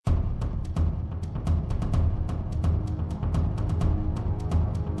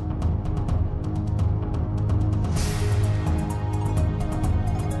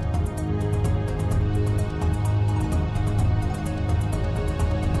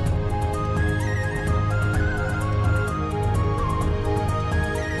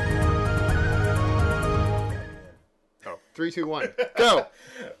3, 2, 1, go.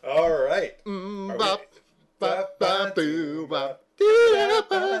 All right. Bop, bop, bop, doo, bop, doo,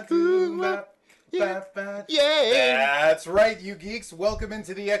 bop, doo, bop. Yeah. That's right, you geeks. Welcome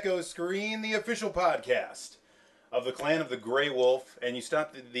into the Echo Screen, the official podcast of the Clan of the Grey Wolf. And you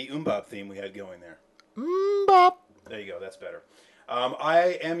stopped the Umbop theme we had going there. Bop. There you go. That's better.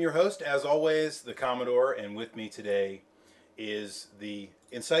 I am your host, as always, the Commodore, and with me today is the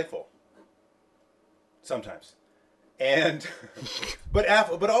insightful, sometimes, and but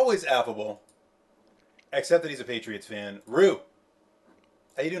always affable, except that he's a Patriots fan. Rue,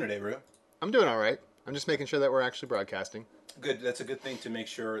 how you doing today, Rue? I'm doing all right. I'm just making sure that we're actually broadcasting. Good. That's a good thing to make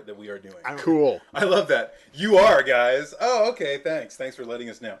sure that we are doing. Cool. I love that. You are, guys. Oh, okay. Thanks. Thanks for letting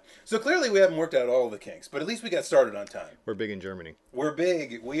us know. So clearly we haven't worked out all of the kinks, but at least we got started on time. We're big in Germany. We're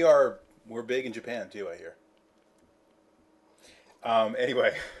big. We're big in Japan too, I hear.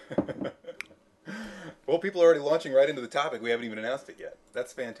 Anyway. Well, people are already launching right into the topic. We haven't even announced it yet.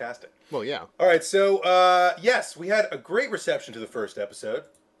 That's fantastic. Well, yeah. All right. So, yes, we had a great reception to the first episode.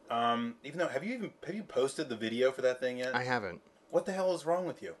 Even though, have you posted the video for that thing yet? I haven't. What the hell is wrong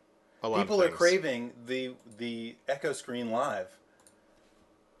with you? A lot People of are things. craving the Echo Screen Live,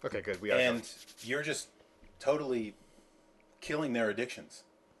 Okay, good. We are. and you're just totally killing their addictions.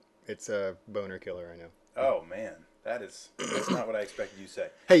 It's a boner killer, I know. Oh man, that's not what I expected you to say.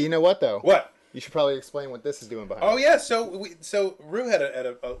 Hey, you know what though? What? You should probably explain what this is doing behind. Oh yeah, so Rue had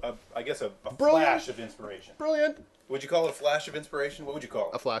a flash of inspiration. Brilliant. Would you call it a flash of inspiration? What would you call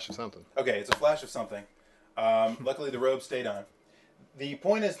A it? flash of something. Okay, it's a flash of something. Luckily, the robe stayed on. The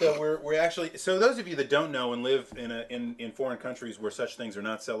point is, though, we're actually, so those of you that don't know and live in foreign countries where such things are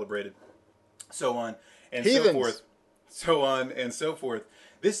not celebrated, so on and Heathens. so forth, so on and so forth.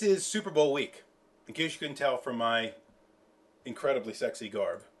 This is Super Bowl week. In case you couldn't tell from my incredibly sexy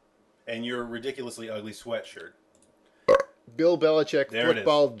garb and your ridiculously ugly sweatshirt. Bill Belichick, There it is.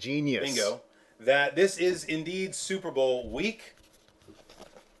 football genius. Bingo. That this is indeed Super Bowl week.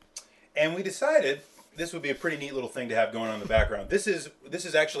 And we decided this would be a pretty neat little thing to have going on in the background. This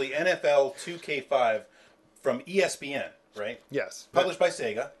is actually NFL 2K5 from ESPN, right? Yes. Published by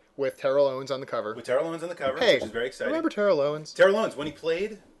Sega, With Terrell Owens on the cover. with Terrell Owens on the cover, Hey, which is very exciting. remember Terrell Owens? Terrell Owens when he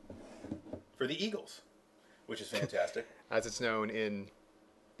played for the Eagles, which is fantastic. As it's known in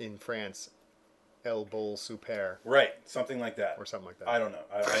France, El Bowl Super, Right, something like that. or something like that. I don't know.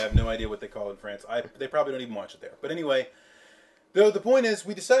 I have no idea what they call it in France. They probably don't even watch it there. But anyway, though the point is,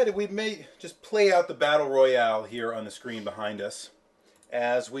 we decided we may just play out the battle royale here on the screen behind us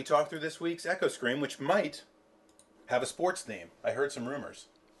as we talk through this week's Echo Screen, which might have a sports theme. I heard some rumors.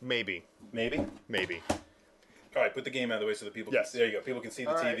 Maybe. Maybe. All right, put the game out of the way so that people Yes. can. There you go. People can see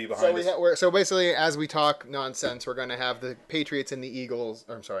the All TV right, behind us. So basically, as we talk nonsense, we're going to have the Patriots and the Eagles.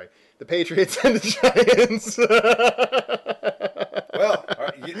 Or, I'm sorry, the Patriots and the Giants. Well, all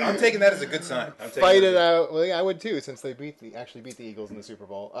right, I'm taking that as a good sign. Fight it out. Well, yeah, I would too, since they actually beat the Eagles in the Super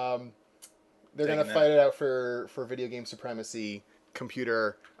Bowl. They're going to Taking fight that. it out for video game supremacy,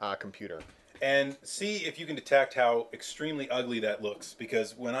 computer. And see if you can detect how extremely ugly that looks.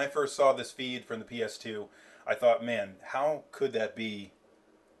 Because when I first saw this feed from the PS2, I thought, man, how could that be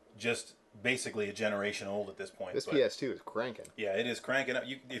just basically a generation old at this point? This But, PS2 is cranking. yeah, it is cranking up.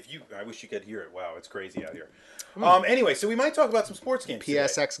 I wish you could hear it. Wow, it's crazy out here. Hmm. Anyway, so we might talk about some sports games today.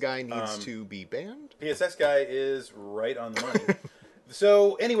 PSX guy needs to be banned. PSX guy is right on the money.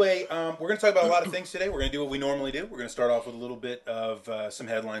 So anyway, we're going to talk about a lot of things today. We're going to do what we normally do. We're going to start off with a little bit of some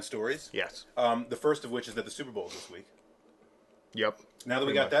headline stories. Yes. The first of which is that the Super Bowl is this week. Yep. Now that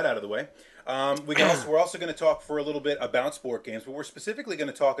we Pretty got much. that out of the way, we're also going to talk for a little bit about sport games, but we're specifically going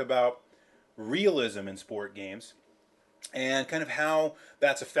to talk about realism in sport games and kind of how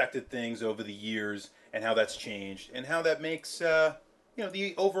that's affected things over the years and how that's changed and how that makes the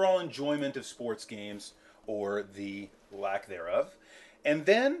overall enjoyment of sports games or the lack thereof. And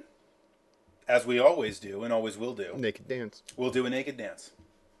then, as we always do and always will do, Naked dance. we'll do a naked dance.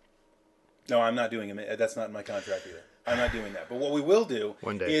 No, I'm not doing it. That's not in my contract either. I'm not doing that. But what we will do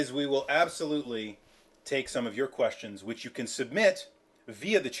One day. is we will absolutely take some of your questions, which you can submit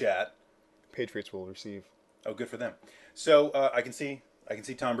via the chat. Patriots will receive. Oh, good for them. So I can see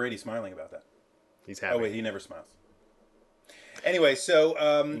Tom Brady smiling about that. He's happy. Oh wait, he never smiles. Anyway, so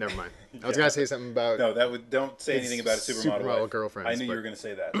Never mind. I was gonna say something about don't say anything about a supermodel wife. girlfriends. I knew you but- were going to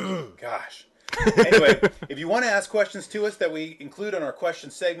say that. Gosh. Anyway, if you want to ask questions to us that we include on our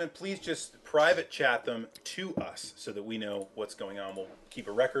question segment, please just private chat them to us so that we know what's going on. We'll keep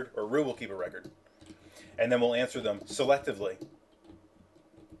a record, or Rue will keep a record, and then we'll answer them selectively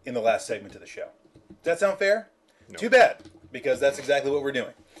in the last segment of the show. Does that sound fair? No. Too bad, because that's exactly what we're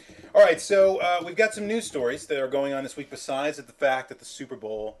doing. All All right, so we've got some news stories that are going on this week besides the fact that the Super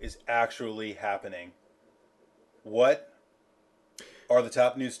Bowl is actually happening. What are the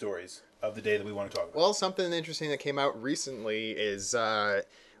top news stories of the day that we want to talk about? Well, something interesting that came out recently is so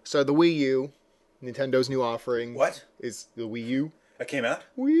the Wii U, Nintendo's new offering. What? Is the Wii U? That came out?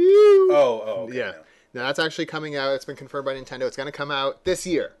 Wii U. Oh, okay. Yeah. Now that's actually coming out. It's been confirmed by Nintendo. It's going to come out this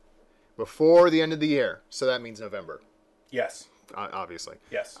year, before the end of the year. So that means November, Yes. obviously.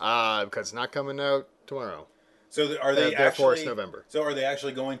 Yes. Because it's not coming out tomorrow. So are they Therefore, actually? it's November. So are they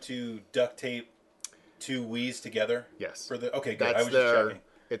actually going to duct tape two Wii's together? Yes. For the okay, good. That's I was just checking.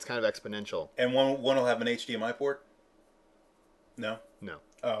 It's kind of exponential. And one will have an HDMI port. No. No.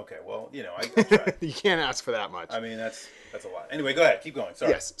 Oh, okay. Well, I tried. You can't ask for that much. I mean, that's a lot. Anyway, go ahead. Keep going.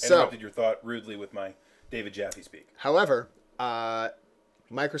 Sorry. Yes, I so- interrupted your thought rudely with my David Jaffe speak. However,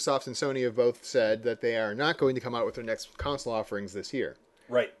 Microsoft and Sony have both said that they are not going to come out with their next console offerings this year.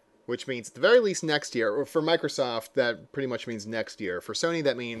 Right. Which means, at the very least, next year. Or for Microsoft, that pretty much means next year. For Sony,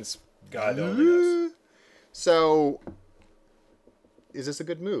 that means... God only knows. So, is this a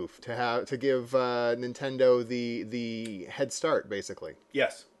good move to give Nintendo the head start, basically?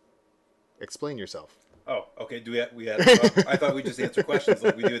 Yes. Explain yourself. Oh, okay. Do we had? I thought we just answer questions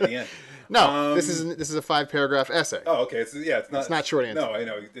like we do at the end. No, this is a 5-paragraph essay. Oh, okay. It's not short answer. No, I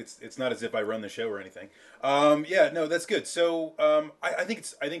know. It's not as if I run the show or anything. Yeah, no, that's good. So, I think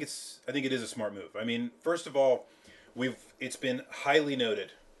it is a smart move. I mean, first of all, it's been highly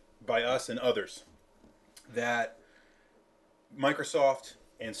noted by us and others that Microsoft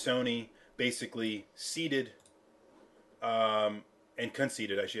and Sony basically ceded and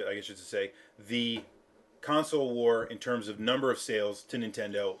conceded, I guess I should say, the console war in terms of number of sales to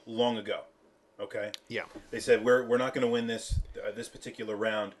Nintendo long ago. Okay? Yeah. They said we're not going to win this particular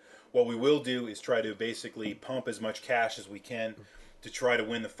round. What we will do is try to basically pump as much cash as we can to try to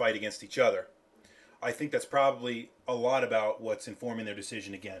win the fight against each other. I think that's probably a lot about what's informing their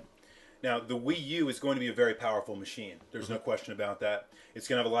decision again. Now, the Wii U is going to be a very powerful machine. There's no question about that. It's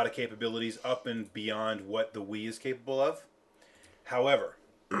going to have a lot of capabilities up and beyond what the Wii is capable of. However,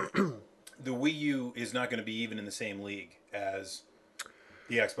 the Wii U is not going to be even in the same league as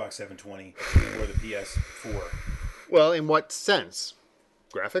the Xbox 720 or the PS4 Well, in what sense?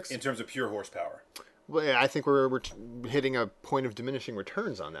 Graphics? in terms of pure horsepower. Well, yeah, I think we're hitting a point of diminishing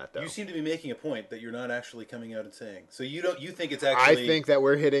returns on that, though. You seem to be making a point that you're not actually coming out and saying. So you think it's I actually... think that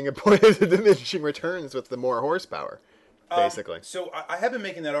we're hitting a point of diminishing returns with the more horsepower, basically. So I have been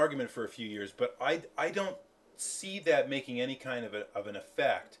making that argument for a few years, but I don't see that making any kind of an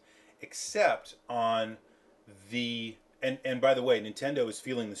effect, except on the... And by the way, Nintendo is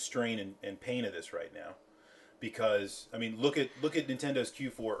feeling the strain and pain of this right now. Because, I mean, look at Nintendo's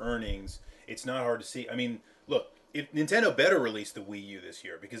Q4 earnings. It's not hard to see. I mean, look, if Nintendo better release the Wii U this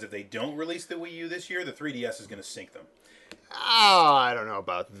year, because if they don't release the Wii U this year, the 3DS is going to sink them. Oh, I don't know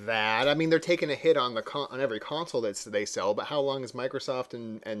about that. I mean, they're taking a hit on on every console that they sell, but how long has Microsoft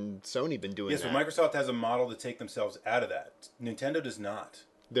and Sony been doing Yes, that? but Microsoft has a model to take themselves out of that. Nintendo does not.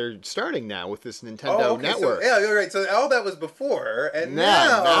 They're starting now with this Nintendo network. So, yeah, you're right. So all that was before, and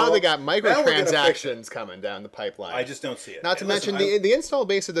now they got now we're gonna fix microtransactions coming down the pipeline. I just don't see it. Not to And listen, mention the install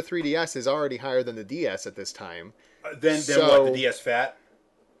base of the 3DS is already higher than the DS at this time. Then So- what? The DS Fat?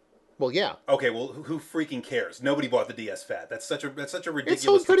 Well, yeah. Okay, well, who freaking cares? Nobody bought the DS Fat. That's such a ridiculous. It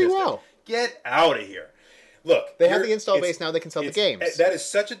sold pretty statistic. well. Get out of here. Look, They have you're- the install it's- base now. They can sell the it's- games. That is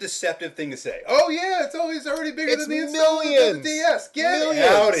such a deceptive thing to say. Oh yeah, it's already bigger It's than the install of millions. the DS. Get Millions.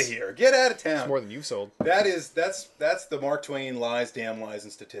 out of here. Get out of town. It's more than you've sold. That's the Mark Twain lies, damn lies,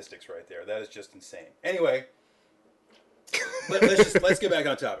 and statistics right there. That is just insane. Anyway, let's get back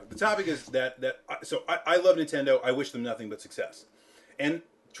on topic. The topic is I love Nintendo. I wish them nothing but success. And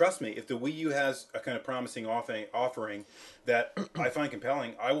trust me, if the Wii U has a kind of promising offering that I find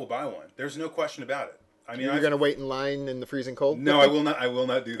compelling, I will buy one. There's no question about it. I mean, You're going to wait in line in the freezing cold? no, I will not. I will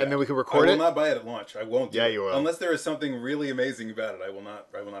not do that. And then we can record I it? will not buy it at launch. I won't. Yeah, do it. you will. Unless there is something really amazing about it, I will not.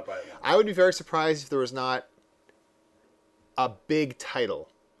 I will not buy it. At launch. I would be very surprised if there was not a big title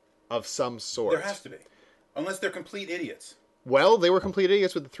of some sort. There has to be, unless they're complete idiots. Well, they were complete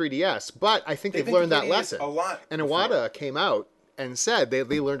idiots with the 3DS, but I think they've been learned that complete idiots lesson. a lot And before. Iwata came out and said they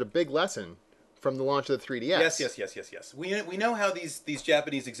learned a big lesson from the launch of the 3DS. Yes. We know how these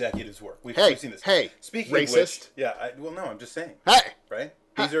Japanese executives work. We've seen this. Hey, Speaking racist. of which, yeah. Well, no, I'm just saying. Hey! Right?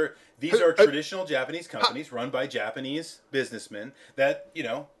 These are traditional Japanese companies run by Japanese businessmen that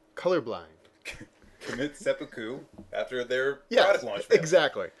Colorblind. commit seppuku after their Yes, product launch. fails.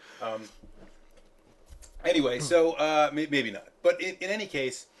 exactly. Anyway, so maybe not. But in any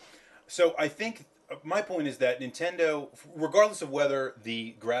case, so I think my point is that Nintendo, regardless of whether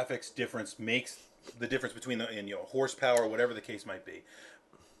the graphics difference makes the difference between the horsepower, whatever the case might be,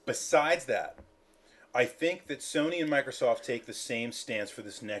 besides that, I think that Sony and Microsoft take the same stance for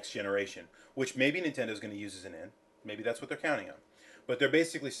this next generation, which maybe Nintendo's going to use as an in. Maybe that's what they're counting on. But they're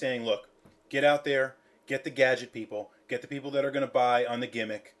basically saying, look, get out there, get the gadget people, get the people that are going to buy on the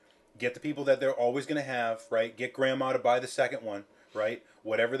gimmick, get the people that they're always going to have, right? Get grandma to buy the second one, right?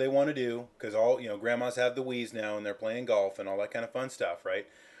 Whatever they want to do, because all, grandmas have the Wiis now and they're playing golf and all that kind of fun stuff, right?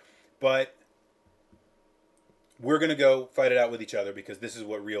 But we're going to go fight it out with each other because this is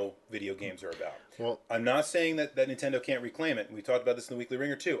what real video games are about. Well, I'm not saying that Nintendo can't reclaim it. We talked about this in the Weekly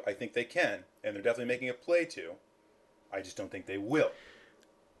Ringer too. I think they can, and they're definitely making a play to. I just don't think they will.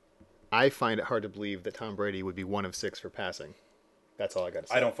 I find it hard to believe that Tom Brady would be 1 of 6 for passing. That's all I got to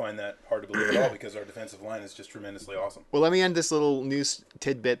say. I don't find that hard to believe at all because our defensive line is just tremendously awesome. Well, let me end this little news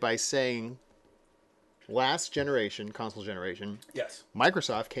tidbit by saying last generation, console generation, Yes.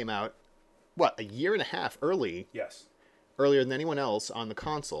 Microsoft came out, a year and a half early, Yes. earlier than anyone else on the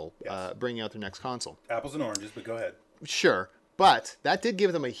console, Yes. Bringing out their next console. Apples and oranges, but go ahead. Sure, but that did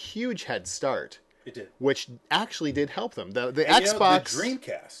give them a huge head start, It did. which actually did help them. The And Xbox... the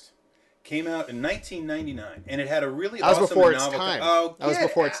Dreamcast came out in 1999, and it had a really That was awesome before and its novel... time. Oh, That was get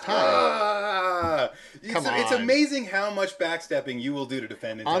before its time. Come It's on. amazing how much backstepping you will do to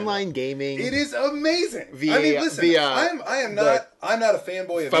defend Nintendo. Online gaming... It is amazing. Via- I mean, listen, via I'm not a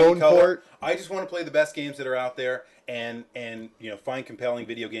fanboy of phone any color. port. I just want to play the best games that are out there and find compelling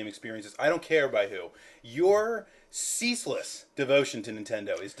video game experiences. I don't care by who. Your ceaseless devotion to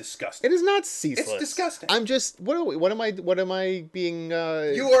Nintendo is disgusting. It is not ceaseless. It's disgusting. I'm just... What am I being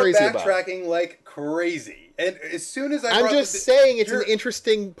You are crazy about? backtracking like crazy. And as soon as I'm just saying it's an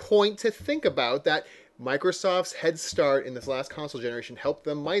interesting point to think about that Microsoft's head start in this last console generation helped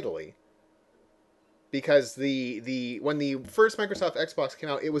them mightily. Because when the first Microsoft Xbox came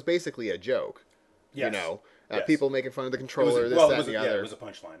out, it was basically a joke. Yes. Yes. People making fun of the controller, this, that, and the other. it was a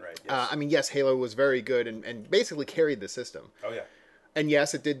punchline, right? Yes. Yes, Halo was very good and basically carried the system. Oh yeah. And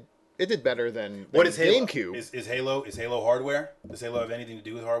yes, it did better than What is Halo? GameCube. Is Halo hardware? Does Halo have anything to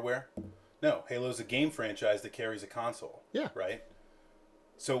do with hardware? No, Halo's a game franchise that carries a console. Yeah. Right?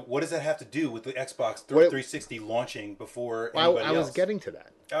 So what does that have to do with the Xbox 360 launching before I anybody else? was getting to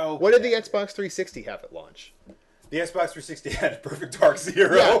that. Oh, What did the Xbox 360 have at launch? The Xbox 360 had Perfect Dark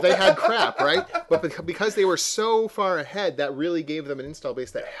Zero. Yeah, they had crap, right? But because they were so far ahead, that really gave them an install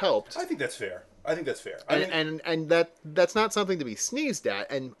base that helped. I think that's fair. And that's not something to be sneezed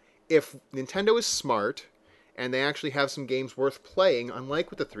at. And if Nintendo is smart and they actually have some games worth playing, unlike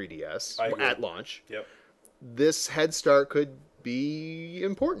with the 3DS at launch, Yep. this head start could be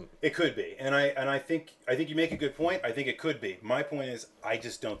important. It could be, and I think you make a good point. I think it could be. My point is, I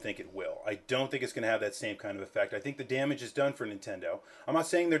just don't think it will. I don't think it's going to have that same kind of effect. I think the damage is done for Nintendo. I'm not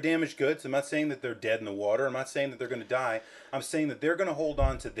saying they're damaged goods. I'm not saying that they're dead in the water. I'm not saying that they're going to die. I'm saying that they're going to hold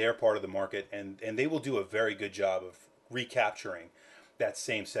on to their part of the market, and they will do a very good job of recapturing that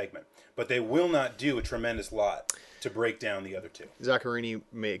same segment. But they will not do a tremendous lot to break down the other two. Zaccarini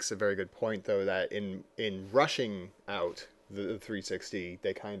makes a very good point, though, that in rushing out the 360,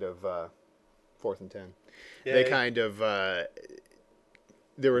 they kind of 4th and 10. Yeah, They kind of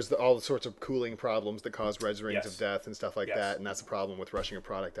there was all the sorts of cooling problems that caused Reds Rings of Death and stuff like that, and that's a problem with rushing a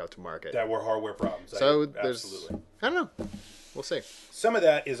product out to market. That were hardware problems. So absolutely. I don't know. We'll see. Some of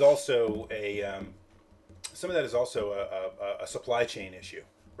that is also a supply chain issue,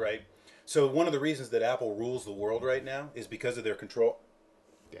 right? So one of the reasons that Apple rules the world right now is because of their control.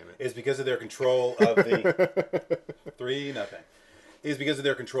 Damn it. Is because of their control of the 3-0. Is because of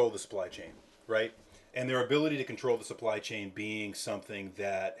their control of the supply chain, right? And their ability to control the supply chain being something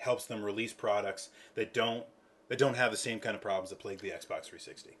that helps them release products that don't have the same kind of problems that plague the Xbox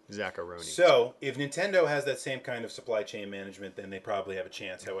 360. Zaccaroni. So if Nintendo has that same kind of supply chain management, then they probably have a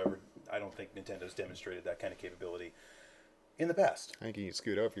chance. However, I don't think Nintendo's demonstrated that kind of capability in the past. I think you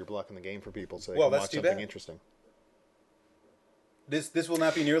scoot over. You're blocking the game for people so they Well, can that's watch too something bad. interesting. This will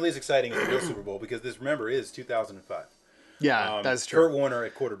not be nearly as exciting as the real Super Bowl because this, remember, is 2005. Yeah, that's true. Kurt Warner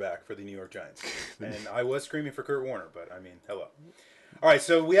at quarterback for the New York Giants. And I was screaming for Kurt Warner, but I mean, hello. All right,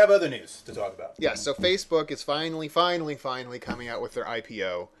 so we have other news to talk about. Yeah, so Facebook is finally coming out with their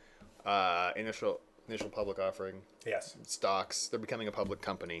IPO, initial public offering. Yes. Stocks. They're becoming a public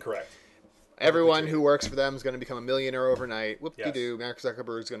company. Correct. Everyone who works for them is going to become a millionaire overnight. Whoop-de-doo. Mark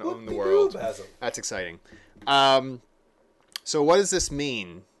Zuckerberg's going to own the world. That's exciting. So what does this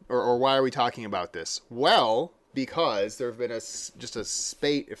mean? Or why are we talking about this? Well, because there have been just a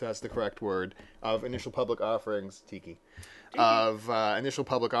spate, if that's the correct word, of initial public offerings, Tiki, of initial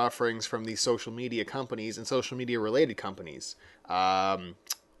public offerings from these social media companies and social media related companies.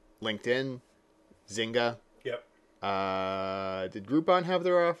 LinkedIn, Zynga. Yep. Did Groupon have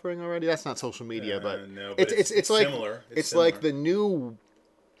their offering already? That's not social media, but, no, but it's like similar. It's like the new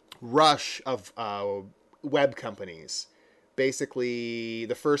rush of web companies. Basically,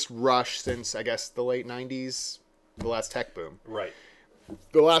 the first rush since, I guess, the late 90s, the last tech boom. Right.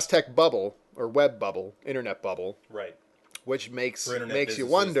 The last tech bubble, or web bubble, internet bubble. Right. Which makes For internet you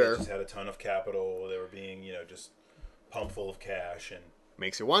businesses, wonder. They just had a ton of capital. They were being, just pumped full of cash. And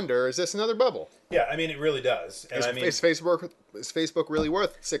makes you wonder, is this another bubble? yeah, I mean, it really does. And is Facebook really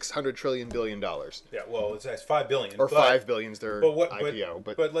worth $600 trillion billion? Yeah, well, it's $5 billion. Or $5 billion is their IPO.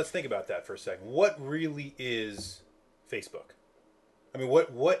 But let's think about that for a second. What really is Facebook? I mean,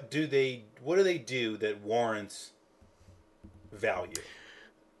 what do they do that warrants value?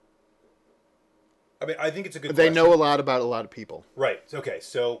 I mean, I think it's a good question. They know a lot about a lot of people. Right. Okay.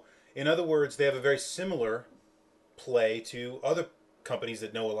 So, in other words, they have a very similar play to other companies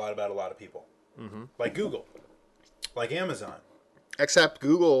that know a lot about a lot of people, like Google, like Amazon. Except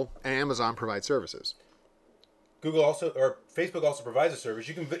Google and Amazon provide services. Facebook also provides a service.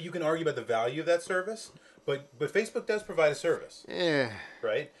 You can argue about the value of that service, but Facebook does provide a service. Yeah.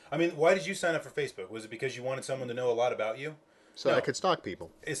 Right? I mean, why did you sign up for Facebook? Was it because you wanted someone to know a lot about you? So I could stalk people.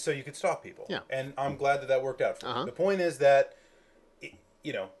 It's so you could stalk people. Yeah. And I'm glad that worked out for you. The point is that,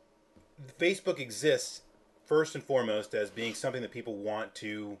 Facebook exists first and foremost as being something that people want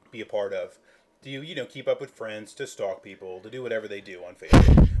to be a part of. To keep up with friends, to stalk people, to do whatever they do on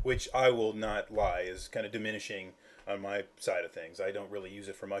Facebook, which I will not lie is kind of diminishing on my side of things. I don't really use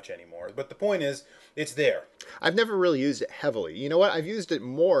it for much anymore. But the point is, it's there. I've never really used it heavily. You know what? I've used it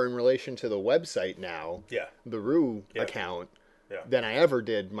more in relation to the website now. Yeah. The Rue account. Yeah. Than I ever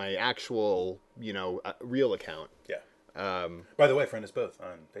did my actual, real account. Yeah. By the way, friend us both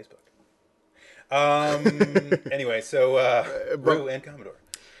on Facebook. Anyway, so Rue and Commodore.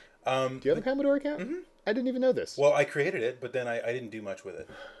 Do you have a Commodore account? Mm-hmm. I didn't even know this. Well, I created it, but then I didn't do much with it.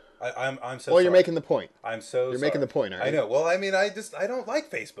 I'm so. Well, sorry. You're making the point. I'm so. You're making the point, aren't you? I know. Well, I mean, I don't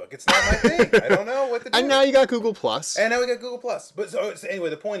like Facebook. It's not my thing. I don't know what to do. And now you got Google Plus. And now we got Google Plus. But so anyway,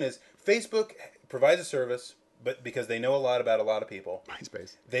 the point is, Facebook provides a service, but because they know a lot about a lot of people.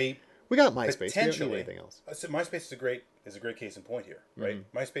 MySpace. We got MySpace. We don't need anything else. So MySpace is a great case in point here, right?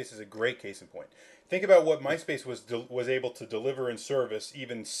 Mm-hmm. MySpace is a great case in point. Think about what MySpace was able to deliver in service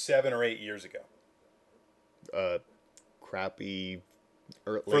even 7 or 8 years ago. Crappy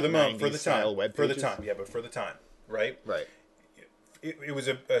for the time, for the time, yeah, but for the time, right? Right. It was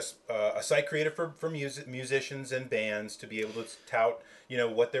a site created for musicians and bands to be able to tout,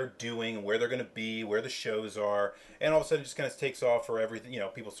 what they're doing and where they're going to be, where the shows are, and all of a sudden it just kind of takes off for everything.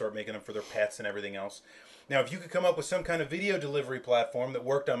 People start making them for their pets and everything else. Now, if you could come up with some kind of video delivery platform that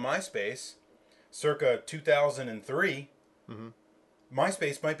worked on MySpace, circa 2003,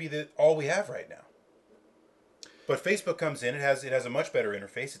 MySpace might be all we have right now. But Facebook comes in. It has a much better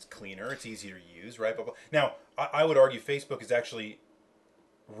interface. It's cleaner. It's easier to use. Right. Now, I would argue Facebook is actually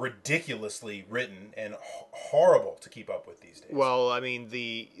ridiculously written and horrible to keep up with these days. Well, I mean,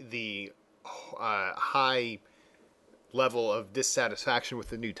 the high level of dissatisfaction with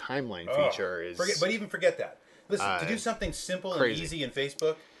the new timeline feature is. Forget that. Listen, to do something simple crazy. And easy in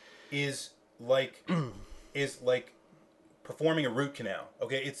Facebook is like performing a root canal.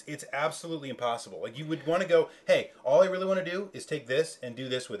 Okay, it's absolutely impossible. Like, you would want to go, hey, all I really want to do is take this and do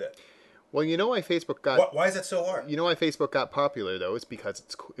this with it. Well, you know why Facebook got... Why is that so hard? You know why Facebook got popular, though? It's because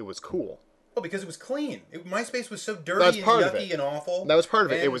it was cool. Oh, because it was clean. MySpace was so dirty and yucky and awful. That was part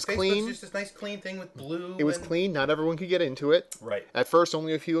of it. And it was Facebook clean. It was just this nice clean thing with blue. It was clean. Not everyone could get into it. Right. At first,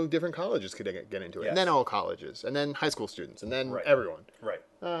 only a few different colleges could get into it. Yes. And then all colleges. And then high school students. And then everyone. Right.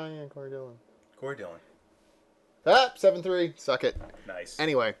 Oh, yeah, Corey Dillon. 7-3. Suck it. Nice.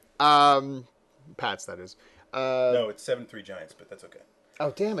 Anyway. Pats, that is. No, it's 7-3 Giants, but that's okay.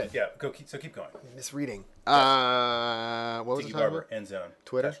 Oh, damn it. Yeah, keep going. Misreading. Yes. What was Tiki it? Barber, end zone.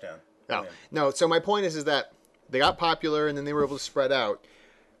 Twitter? Touchdown. No, so my point is that they got popular and then they were able to spread out.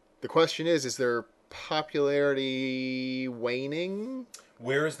 The question is their popularity waning?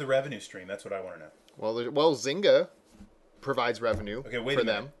 Where is the revenue stream? That's what I want to know. Well, Zynga provides revenue for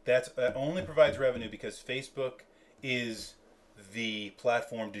them. That only provides revenue because Facebook is the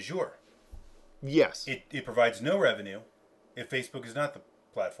platform du jour. Yes. It provides no revenue if Facebook is not the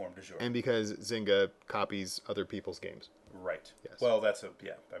platform du jour. And because Zynga copies other people's games. Right. Yes. Well, right.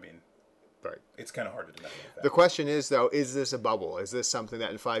 It's kind of hard to deny that. The question is, though, is this a bubble? Is this something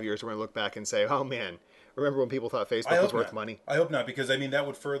that in 5 years we're going to look back and say, oh, man, remember when people thought Facebook was worth money? I hope not, because, that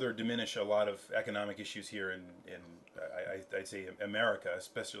would further diminish a lot of economic issues here I'd say America,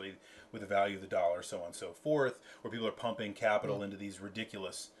 especially with the value of the dollar, so on and so forth, where people are pumping capital into these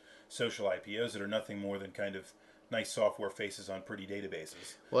ridiculous social IPOs that are nothing more than kind of nice software faces on pretty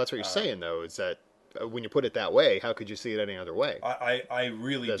databases. Well, that's what you're saying, though, is that when you put it that way, how could you see it any other way? I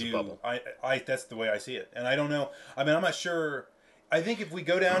really There's a do. bubble. That's the way I see it, and I don't know. I mean, I'm not sure. I think if we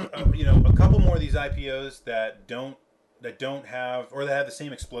go down, a couple more of these IPOs that don't have, or that have the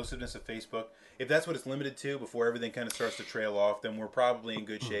same explosiveness of Facebook, if that's what it's limited to before everything kind of starts to trail off, then we're probably in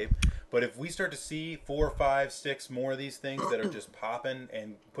good shape. But if we start to see 4, 5, 6 more of these things that are just popping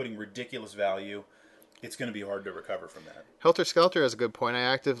and putting ridiculous value, it's going to be hard to recover from that. Helter Skelter has a good point. I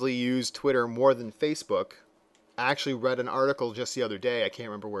actively use Twitter more than Facebook. I actually read an article just the other day. I can't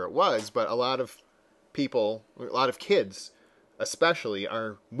remember where it was, but a lot of people, a lot of kids especially,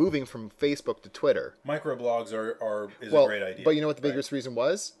 are moving from Facebook to Twitter. Microblogs is a great idea. But you know what the biggest reason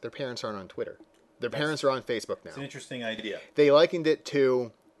was? Their parents aren't on Twitter. Their parents are on Facebook now. It's an interesting idea. They likened it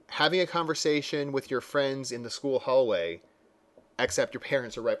to having a conversation with your friends in the school hallway, except your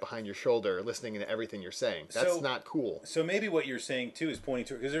parents are right behind your shoulder listening to everything you're saying. That's not cool. So maybe what you're saying, too, is pointing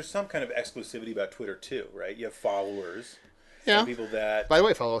to, because there's some kind of exclusivity about Twitter, too, right? You have followers. Yeah. And people that... By the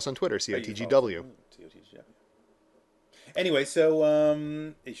way, follow us on Twitter, COTGW. COTGW. Anyway,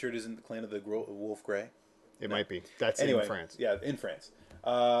 so it sure isn't the clan of the Wolf Grey. It might be. That's anyway, in France. Yeah, in France.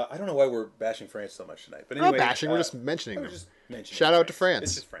 I don't know why we're bashing France so much tonight. But anyway, we're not bashing, we're just mentioning them. Shout France. out to France.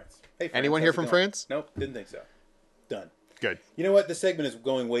 It's just France. Hey, France. Anyone here from France? Nope, didn't think so. Done. Good. You know what? The segment is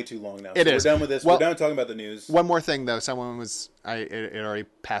going way too long now. It is. We're done with this. Well, we're done talking about the news. One more thing, though. Someone was... It already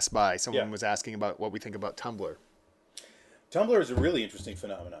passed by. Someone Yeah. was asking about what we think about Tumblr. Tumblr is a really interesting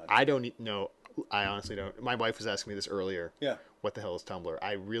phenomenon. I don't know. I honestly don't. My wife was asking me this earlier. Yeah. What the hell is Tumblr?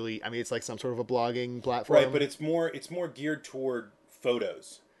 I mean, it's like some sort of a blogging platform. Right, but it's more geared toward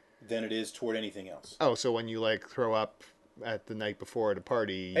photos than it is toward anything else. Oh, so when you like throw up at the night before at a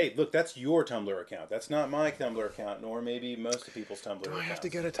party... Hey, look, that's your Tumblr account. That's not my Tumblr account, nor maybe most of people's Tumblr accounts. Do I have to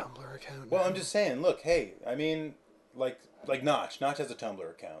get a Tumblr account? Well, I'm just saying, look, hey, I mean, like Notch. Notch has a Tumblr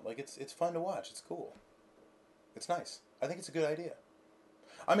account. Like, it's fun to watch. It's cool. It's nice. I think it's a good idea.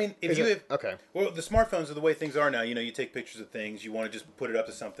 I mean, if you have... Okay. Well, the smartphones are the way things are now. You know, you take pictures of things. You want to just put it up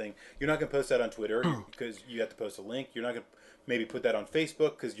to something. You're not going to post that on Twitter because you have to post a link. You're not going to maybe put that on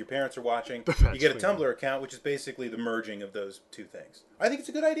Facebook because your parents are watching. You get a Tumblr account, which is basically the merging of those two things. I think it's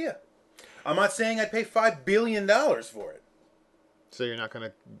a good idea. I'm not saying I'd pay $5 billion for it. So you're not going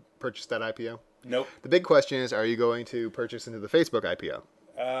to purchase that IPO? Nope. The big question is, are you going to purchase into the Facebook IPO?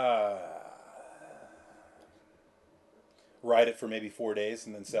 Ride it for maybe 4 days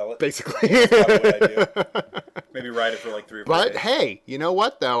and then sell it. Basically. That's probably what I do. Maybe ride it for like 3 or 4 days. But hey, you know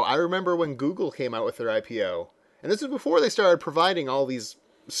what though? I remember when Google came out with their IPO, and this is before they started providing all these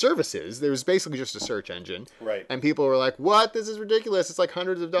services. There was basically just a search engine. Right. And people were like, what? This is ridiculous. It's like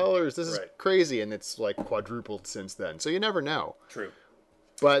hundreds of dollars. This is Right. crazy. And it's like quadrupled since then. So you never know. True.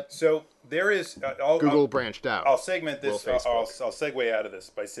 But So there is... Google branched out. I'll segment this. Will I'll Facebook. segue out of this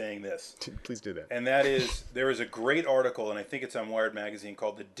by saying this. Please do that. And that is, there is a great article, and I think it's on Wired Magazine,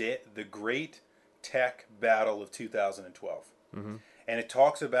 called The Great Tech Battle of 2012. Mm-hmm. And it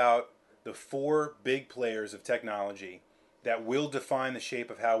talks about the 4 big players of technology that will define the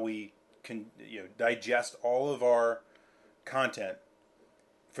shape of how we can digest all of our content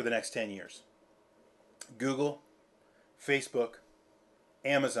for the next 10 years. Google, Facebook,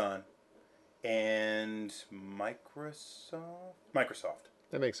 Amazon, and Microsoft.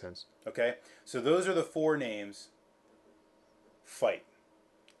 That makes sense. Okay? So those are the 4 names. Fight.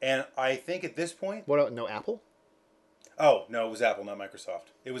 And I think at this point... What? No Apple? Oh, no, it was Apple, not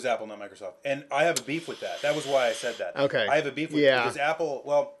Microsoft. It was Apple, not Microsoft. And I have a beef with that. That was why I said that. Okay. I have a beef with it because Apple...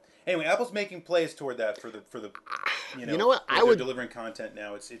 Well, anyway, Apple's making plays toward that for the you know what? I would delivering content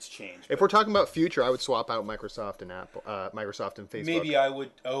now. It's changed. If we're talking about future, I would swap out Microsoft and Apple, Microsoft and Facebook. Maybe I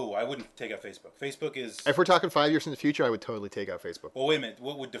would. Oh, I wouldn't take out Facebook. Facebook is. If we're talking 5 years in the future, I would totally take out Facebook. Well, wait a minute.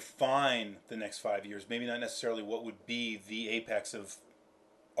 What would define the next 5 years? Maybe not necessarily what would be the apex of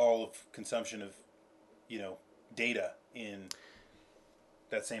all of consumption of, data in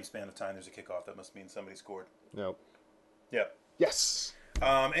that same span of time. There's a kickoff. That must mean somebody scored. No. Yeah. Yes.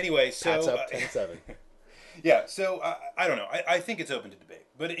 Anyway, so Pats up 10-7. Yeah, so I don't know. I think it's open to debate.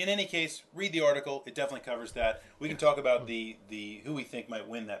 But in any case, read the article. It definitely covers that. We can talk about the who we think might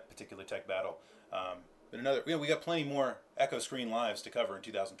win that particular tech battle. But we got plenty more Echo Screen Lives to cover in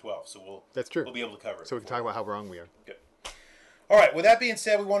 2012. So That's true. We'll be able to cover it. So we can talk about how wrong we are. Good. All right. With that being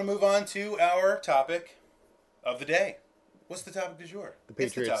said, we want to move on to our topic of the day. What's the topic du jour? The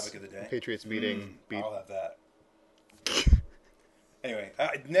Patriots. It's the topic of the day. The Patriots beat. I'll have that. Anyway,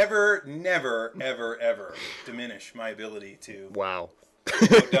 never, never, ever, ever diminish my ability to Wow.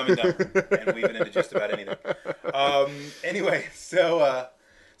 go Dumb and Dumber and weave it into just about anything. Anyway, so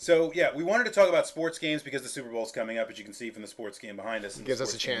yeah, we wanted to talk about sports games because the Super Bowl's coming up, as you can see from the sports game behind us. And Gives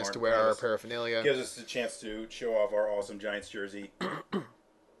us a chance to wear our paraphernalia. Gives us a chance to show off our awesome Giants jersey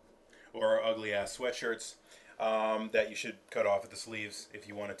or our ugly ass sweatshirts. That you should cut off at the sleeves if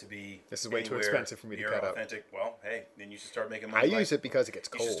you want it to be. This is way too expensive for me to cut authentic. Well, hey, then you should start making money. I use it because it gets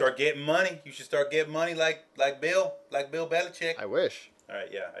cold. You should start getting money. You should start getting money like Bill Belichick. I wish. All right,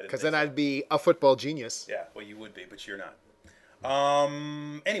 yeah. Because then I'd be a football genius. Yeah, well, you would be, but you're not.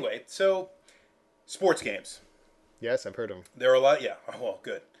 Anyway, so sports games. Yes, I've heard of them. There are a lot. Yeah. Oh, well,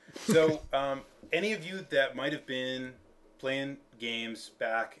 good. So, any of you that might have been playing games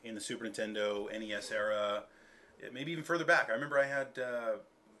back in the Super Nintendo, NES era, maybe even further back. I remember I had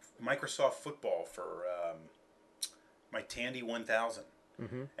Microsoft Football for my Tandy 1000.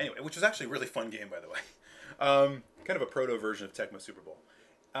 Mm-hmm. Anyway, which was actually a really fun game, by the way. Kind of a proto version of Tecmo Super Bowl.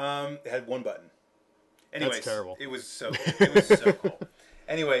 It had one button. Anyways, that's terrible. It was so cool. It was so cool.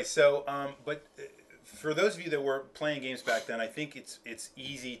 Anyway, so but for those of you that were playing games back then, I think it's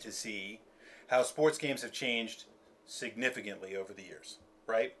easy to see how sports games have changed significantly over the years,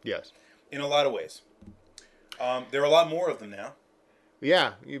 right? Yes. In a lot of ways. There are a lot more of them now.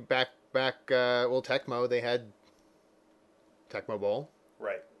 Yeah, back. Well, Tecmo, they had Tecmo Bowl.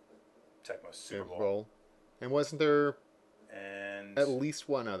 Right. Tecmo Super Bowl. And wasn't there and at least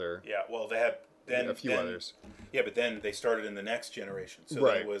one other? Yeah, well, they had then a few others. Yeah, but then they started in the next generation. So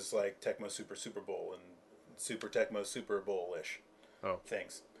right. Then it was like Tecmo Super Bowl and Super Tecmo Super Bowl-ish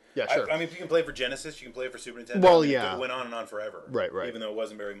things. Yeah, sure. I mean, if you can play for Genesis, you can play for Super Nintendo. Well, It went on and on forever. Right. Even though it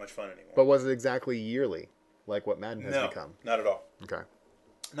wasn't very much fun anymore. But was it exactly yearly, like what Madden has become? Not at all. Okay.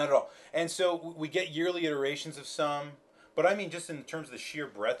 Not at all. And so we get yearly iterations of some, but I mean, just in terms of the sheer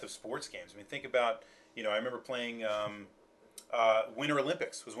breadth of sports games. I mean, think about, I remember playing Winter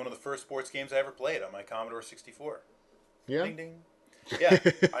Olympics was one of the first sports games I ever played on my Commodore 64. Yeah. Ding ding. Yeah.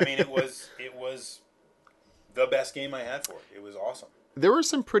 I mean, it was the best game I had for it. It was awesome. There were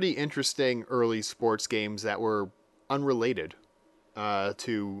some pretty interesting early sports games that were unrelated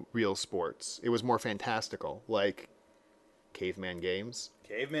to real sports. It was more fantastical, like Caveman Games.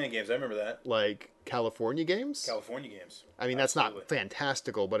 Caveman Games, I remember that. Like California Games. California Games. I mean, that's not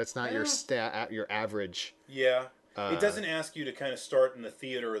fantastical, but it's not your average. Yeah. It doesn't ask you to kind of start in the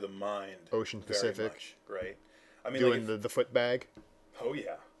theater of the mind. Ocean Pacific. Much, right? I mean, doing the foot bag. Oh,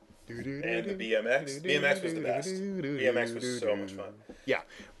 yeah. And the BMX. BMX was the best. BMX was so much fun. Yeah.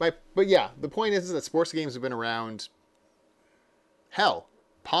 But yeah, the point is that sports games have been around. Hell,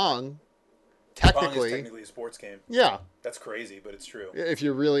 Pong, technically. Pong is technically a sports game. Yeah. That's crazy, but it's true. If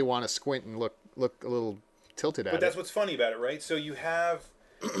you really want to squint and look a little tilted at it. But that's what's funny about it, right? So you have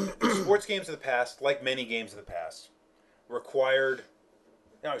the sports games of the past, like many games of the past, required.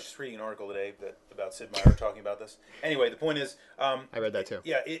 I was just reading an article today about Sid Meier talking about this. Anyway, the point is, I read that too.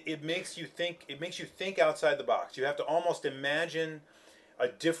 Yeah, it makes you think. It makes you think outside the box. You have to almost imagine a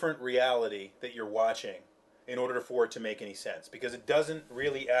different reality that you're watching in order for it to make any sense, because it doesn't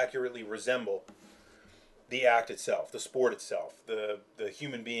really accurately resemble the act itself, the sport itself, the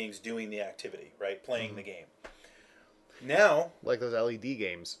human beings doing the activity, right, playing the game. Now, like those LED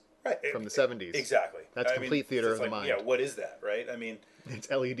games, right, from the 70s. Exactly. That's complete theater of the mind. Yeah, what is that, right? I mean, it's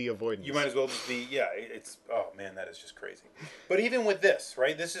LED avoidance. You might as well just be. Yeah, it's. Oh man, that is just crazy. But even with this,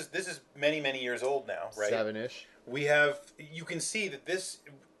 right? This is many years old now, right? 7-ish. We have. You can see that this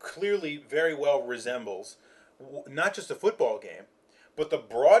clearly very well resembles not just a football game, but the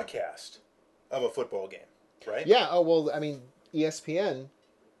broadcast of a football game, right? Yeah. Oh well, I mean, ESPN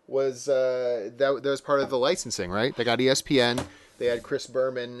was that was part of the licensing, right? They got ESPN. They had Chris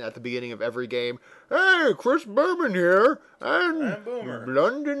Berman at the beginning of every game. Hey, Chris Berman here. I'm Boomer.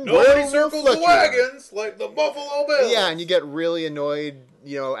 London. Nobody circles the wagons like the Buffalo Bills. Yeah, and you get really annoyed,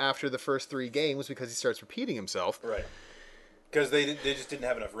 after the first 3 games because he starts repeating himself. Right. Because they just didn't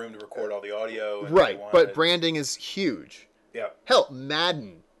have enough room to record all the audio. And right, but branding is huge. Yeah. Hell,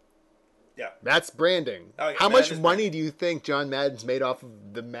 Madden. Yeah. That's branding. Oh, yeah. How much money do you think John Madden's made off of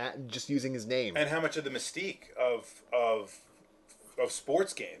just using his name? And how much of the mystique of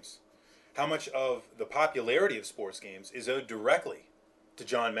sports games, how much of the popularity of sports games is owed directly to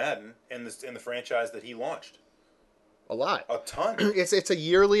John Madden and the franchise that he launched? A lot. A ton. It's a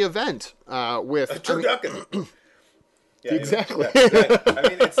yearly event with a turducken. Yeah, exactly. Yeah, exactly. I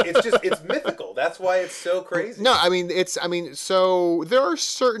mean, it's mythical. That's why it's so crazy. No, so there are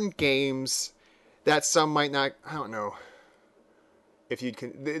certain games that some might not. I don't know if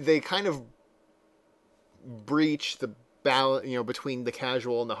they kind of breach the between the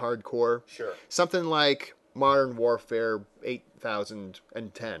casual and the hardcore. Sure. Something like Modern Warfare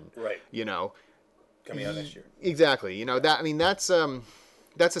 8010. Right. You know, Coming out next year. exactly. You know that. I mean, that's a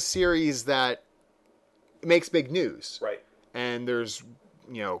series that makes big news. Right. And there's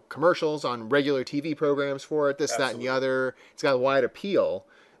commercials on regular TV programs for it. This, that, and the other. It's got a wide appeal.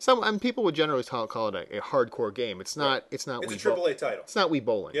 People would generally call it a hardcore game. It's not. Right. It's not. It's a AAA title. It's not Wii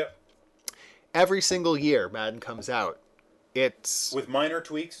Bowling. Yep. Every single year Madden comes out, it's with minor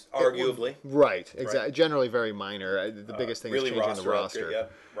tweaks, arguably. Right. Exactly. Right. Generally very minor. The biggest thing really is changing the roster.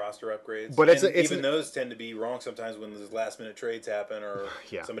 Roster upgrades. But even those tend to be wrong sometimes when those last minute trades happen or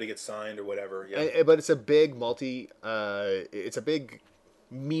somebody gets signed or whatever. Yeah. But it's a big it's a big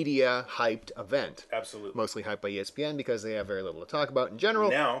media hyped event. Absolutely. Mostly hyped by ESPN because they have very little to talk about in general.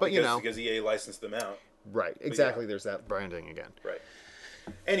 Now, but because EA licensed them out. Right. Exactly. There's that branding again. Right.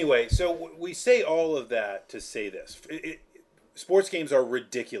 Anyway, so we say all of that to say this. Sports games are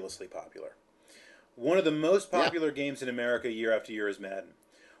ridiculously popular. One of the most popular games in America year after year is Madden.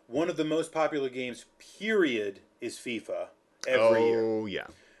 One of the most popular games, period, is FIFA every year. Oh, yeah.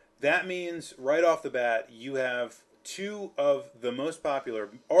 That means right off the bat, you have two of the most popular,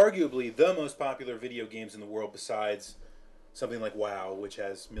 arguably the most popular video games in the world besides something like WoW, which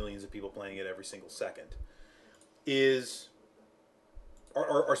has millions of people playing it every single second,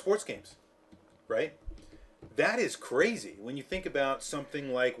 are sports games, right? That is crazy when you think about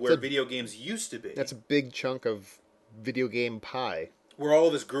something like where video games used to be. That's a big chunk of video game pie. Where all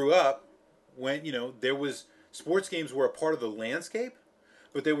of us grew up when, there was sports games were a part of the landscape,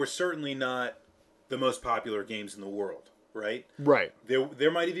 but they were certainly not the most popular games in the world, right? Right.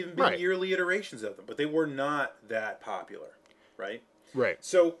 There might have even been yearly iterations of them, but they were not that popular, right? Right.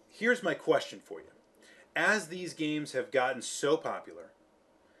 So here's my question for you. As these games have gotten so popular,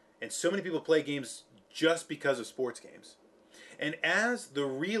 and so many people play games just because of sports games, and as the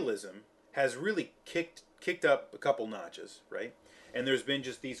realism has really kicked up a couple notches, right? And there's been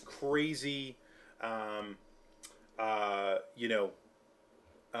just these crazy, I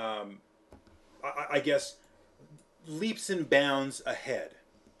guess, leaps and bounds ahead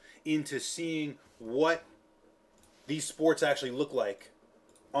into seeing what these sports actually look like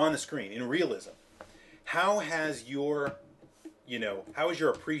on the screen in realism. How has your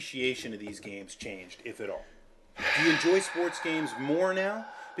appreciation of these games changed, if at all? Do you enjoy sports games more now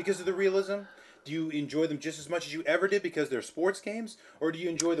because of the realism? Do you enjoy them just as much as you ever did because they're sports games? Or do you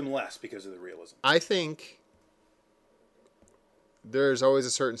enjoy them less because of the realism? I think there's always a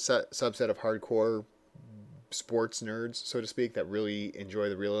certain subset of hardcore sports nerds, so to speak, that really enjoy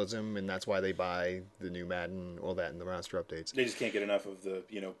the realism, and that's why they buy the new Madden, all that, and the roster updates. They just can't get enough of the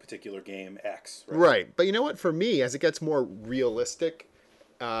particular game X. Right. But you know what? For me, as it gets more realistic,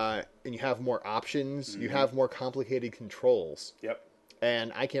 and you have more options, you have more complicated controls. Yep.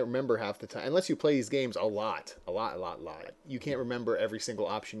 And I can't remember half the time, unless you play these games a lot. You can't remember every single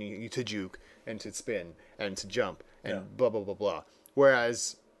option you to juke and to spin and to jump and blah, blah, blah, blah.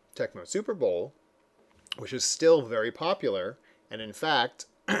 Whereas Tecmo Super Bowl, which is still very popular, and in fact,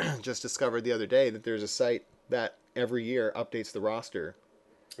 just discovered the other day that there's a site that every year updates the roster.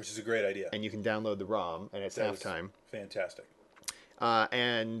 Which is a great idea. And you can download the ROM, and it's halftime. Fantastic.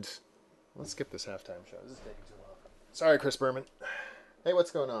 And let's skip this halftime show. This is taking too long. Sorry, Chris Berman. Hey,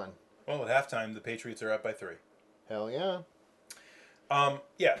 what's going on? Well, at halftime, the Patriots are up by 3. Hell yeah.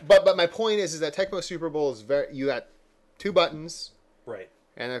 Yeah. But my point is that Tecmo Super Bowl is you got 2 buttons. Right.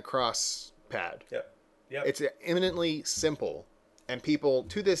 And a cross pad. Yep. It's eminently simple. And people,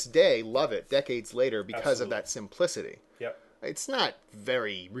 to this day, love it decades later because of that simplicity. Yep. It's not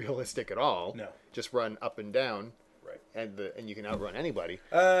very realistic at all. No. Just run up and down. Right. And you can outrun anybody.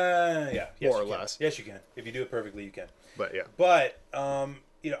 Yeah. Yes, more or less. Yes, you can. If you do it perfectly, you can. But yeah. But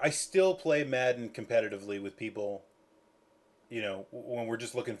I still play Madden competitively with people. When we're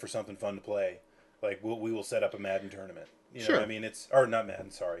just looking for something fun to play, like we will set up a Madden tournament. Sure. I mean, not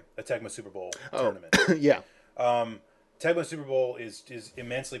Madden. Sorry, a Tecmo Super Bowl tournament. Yeah. Tecmo Super Bowl is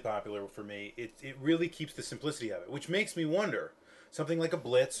immensely popular for me. It really keeps the simplicity of it, which makes me wonder something like a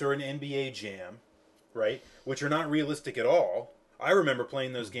Blitz or an NBA Jam, right? Which are not realistic at all. I remember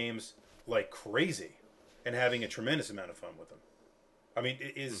playing those games like crazy and having a tremendous amount of fun with them. I mean,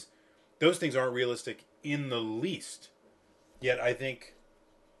 those things aren't realistic in the least. Yet I think,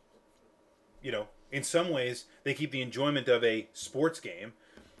 in some ways, they keep the enjoyment of a sports game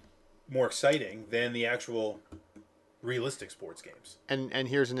more exciting than the actual realistic sports games. And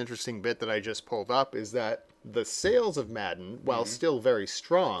here's an interesting bit that I just pulled up, is that the sales of Madden, while still very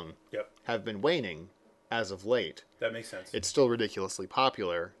strong, have been waning as of late. That makes sense. It's still ridiculously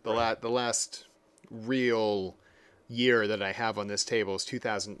popular. The last real year that I have on this table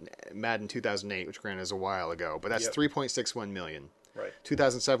is Madden 2008, which granted is a while ago, but that's 3.61 million. Right.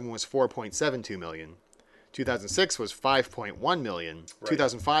 2007 was 4.72 million. 2006 was 5.1 million. Right.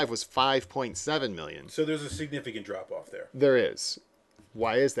 2005 was 5.7 million. So there's a significant drop off there. There is.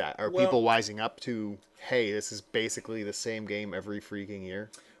 Why is that? Are people wising up to, hey, this is basically the same game every freaking year?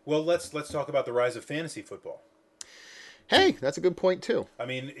 Well, let's talk about the rise of fantasy football. Hey, that's a good point too. I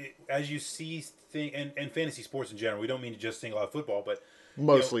mean, as you see, and fantasy sports in general, we don't mean to just single out football, but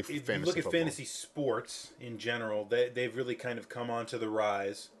mostly if fantasy you look at football. fantasy sports in general, they've really kind of come onto the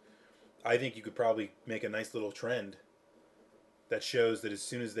rise. I think you could probably make a nice little trend that shows that as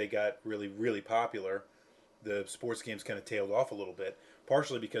soon as they got really, really popular, the sports games kind of tailed off a little bit.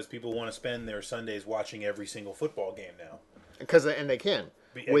 Partially because people want to spend their Sundays watching every single football game now. And they can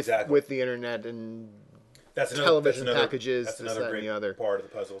Exactly. with the internet and that's television another, packages. That's another great part of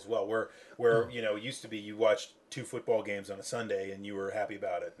the puzzle as well. Where it used to be you watched 2 football games on a Sunday and you were happy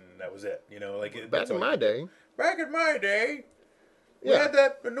about it and that was it. Back in my day. Back in my day, we had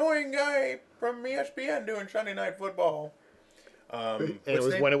that annoying guy from ESPN doing Sunday Night Football. And it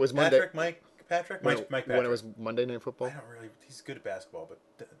was when it was Monday. Mike Patrick. When it was Monday Night Football. I don't really. He's good at basketball,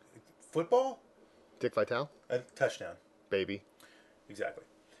 but football. Dick Vitale. A touchdown. Baby. Exactly.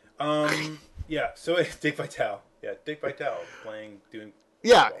 Yeah. So Dick Vitale. Yeah, Dick Vitale doing.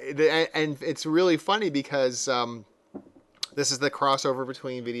 Yeah, and it's really funny because this is the crossover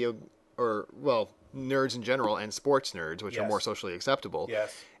between nerds in general and sports nerds, which are more socially acceptable.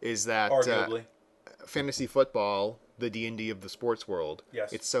 Yes. Is that arguably fantasy football, the D&D of the sports world?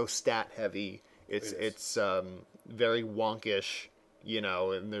 Yes. It's so stat heavy. It's very wonkish,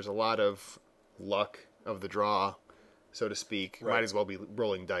 and there's a lot of luck of the draw, so to speak. Right. Might as well be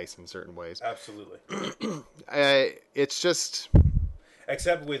rolling dice in certain ways. Absolutely. It's just.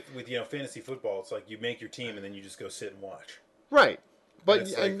 Except with fantasy football, it's like you make your team and then you just go sit and watch. Right.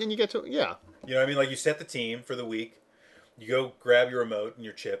 But and then you get to You know what I mean? Like you set the team for the week, you go grab your remote and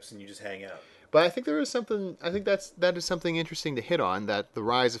your chips and you just hang out. But I think there is something. I think that is something interesting to hit on. That the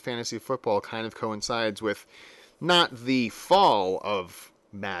rise of fantasy football kind of coincides with not the fall of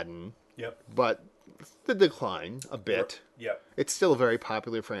Madden, but the decline a bit. Yep. It's still a very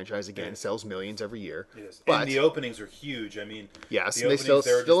popular franchise. Again, sells millions every year. It is. But and the openings are huge. I mean, yes, the they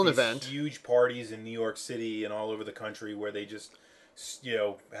still an event. Huge parties in New York City and all over the country where they just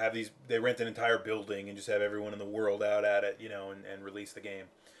have these. They rent an entire building and just have everyone in the world out at it, and release the game.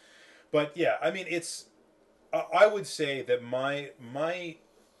 But yeah, I mean, it's. I would say that my.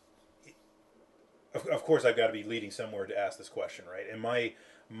 Of course, I've got to be leading somewhere to ask this question, right? And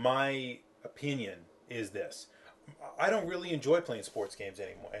my opinion is this: I don't really enjoy playing sports games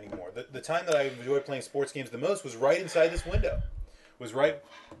anymore. The time that I enjoyed playing sports games the most was right inside this window, was right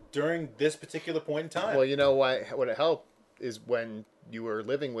during this particular point in time. Well, you know why? What it helped is when you were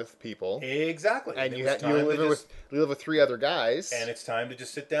living with people. Exactly. And you live with 3 other guys. And it's time to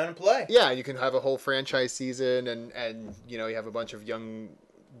just sit down and play. Yeah, you can have a whole franchise season and you have a bunch of young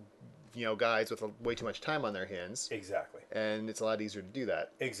guys with way too much time on their hands. Exactly. And it's a lot easier to do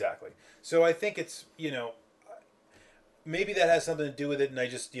that. Exactly. So I think it's, maybe that has something to do with it, and I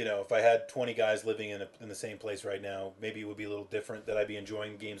just, if I had 20 guys living in the same place right now, maybe it would be a little different, that I'd be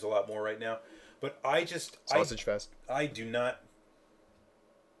enjoying games a lot more right now. But Sausage Fest. I do not.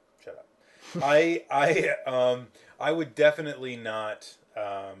 Shut up. I would definitely not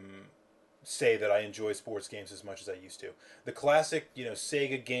say that I enjoy sports games as much as I used to. The classic,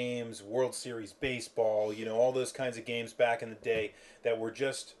 Sega games, World Series baseball, all those kinds of games back in the day that were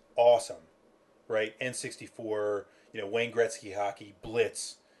just awesome, right? N64, Wayne Gretzky hockey,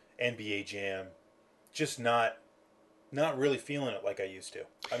 Blitz, NBA Jam, just not really feeling it like I used to.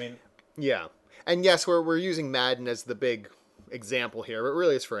 I mean, yeah. And yes, we're using Madden as the big example here, but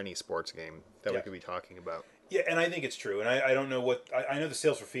really it's for any sports game that we could be talking about. Yeah, and I think it's true. And I don't know I know the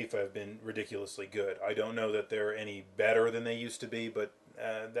sales for FIFA have been ridiculously good. I don't know that they're any better than they used to be, but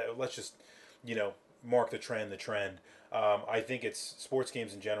let's just, mark the trend. I think it's sports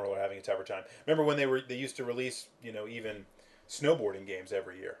games in general are having a tougher time. Remember when they used to release, even snowboarding games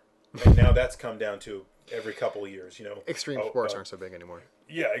every year. And now that's come down to every couple of years, Extreme sports aren't so big anymore.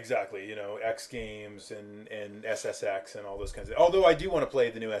 Yeah, exactly. X Games and SSX and all those kinds of. Although I do want to play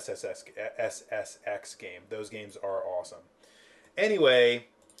the new SSX game. Those games are awesome. Anyway,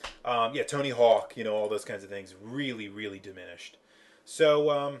 Tony Hawk, all those kinds of things really, really diminished.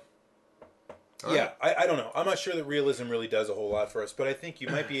 So, I don't know. I'm not sure that realism really does a whole lot for us, but I think you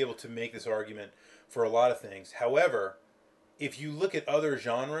might be able to make this argument for a lot of things. However, if you look at other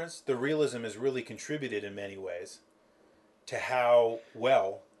genres, the realism has really contributed in many ways to how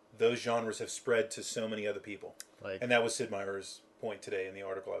well those genres have spread to so many other people. Like, And that was Sid Meier's point today in the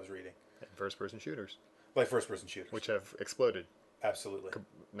article I was reading. first-person shooters, Like first-person shooters. which have exploded. Absolutely.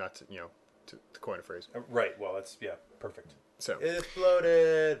 Not to, to coin a phrase. Right. Well, that's, perfect. So It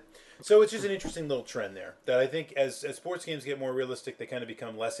exploded. So it's just an interesting little trend there that I think as sports games get more realistic, they kind of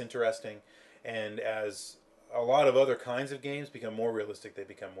become less interesting. And as a lot of other kinds of games become more realistic, they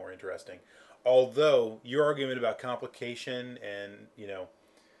become more interesting. Although your argument about complication and,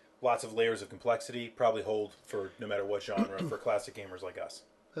 lots of layers of complexity probably hold for no matter what genre for classic gamers like us.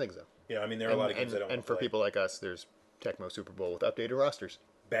 I think so. There are a lot of games I don't want to play. And for people like us, there's Tecmo Super Bowl with updated rosters.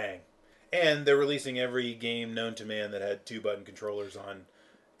 Bang. And they're releasing every game known to man that had 2-button controllers on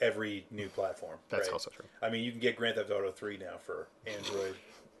every new platform. That's right? also true. I mean, you can get Grand Theft Auto 3 now for Android,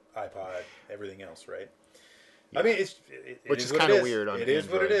 iPod, everything else, right? Yeah. I mean, which is kind of weird on It is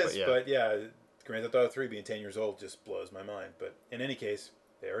Android, what it is, but Grand Theft Auto 3 being 10 years old just blows my mind. But in any case,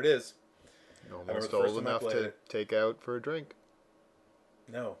 there it is. Almost old enough to take out for a drink.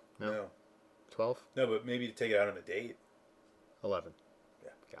 No. 12? No, but maybe to take it out on a date. 11.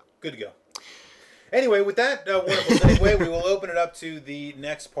 Yeah. Good to go. Anyway, with that wonderful segue, we will open it up to the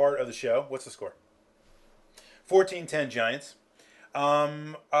next part of the show. What's the score? 14-10 Giants.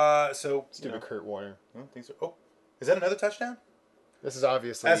 Stupid Kurt Warner. I don't think so. Oh, is that another touchdown? This is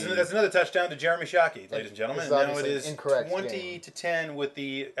obviously... That's another touchdown to Jeremy Shockey, ladies and gentlemen. And now it is incorrect 20-10 with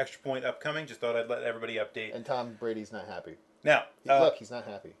the extra point upcoming. Just thought I'd let everybody update. And Tom Brady's not happy. Now, look, he's not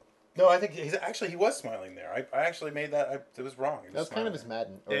happy. No, I think he was smiling there. I actually made that. It was wrong. That was kind of his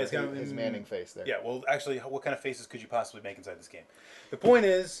Madden, or his Manning face there. Yeah, well, actually, what kind of faces could you possibly make inside this game? The point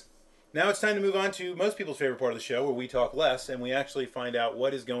is, now it's time to move on to most people's favorite part of the show, where we talk less and we actually find out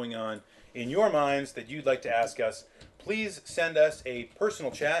what is going on in your minds that you'd like to ask us. Please send us a personal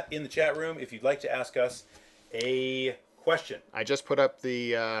chat in the chat room if you'd like to ask us a question. I just put up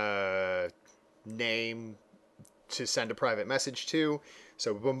the name to send a private message to.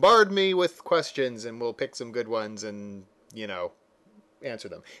 So bombard me with questions, and we'll pick some good ones and, answer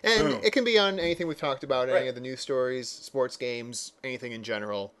them. And it can be on anything we've talked about, any of the news stories, sports games, anything in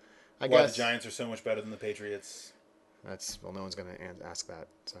general. I guess the Giants are so much better than the Patriots. No one's going to ask that.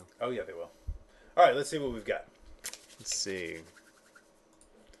 So. Oh, yeah, they will. All right, let's see what we've got. Let's see.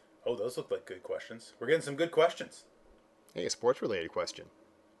 Oh, those look like good questions. We're getting some good questions. Hey, a sports-related question.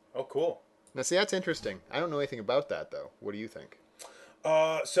 Oh, cool. Now, see, that's interesting. I don't know anything about that, though. What do you think?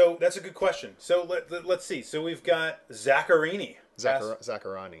 So that's a good question. So let's see. So we've got Zaccarini.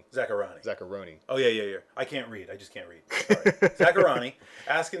 Zaccaroni. Oh, yeah. I can't read. I just can't read. Zaccaroni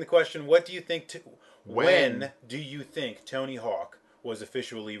asking the question, what do you think... When do you think Tony Hawk was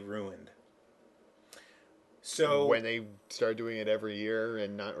officially ruined? So when they started doing it every year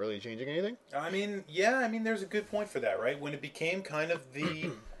and not really changing anything? I mean, there's a good point for that, right? When it became kind of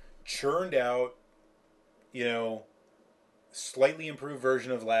the churned out, slightly improved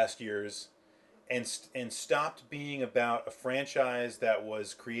version of last year's, and stopped being about a franchise that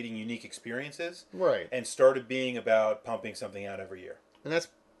was creating unique experiences, right? And started being about pumping something out every year. And that's,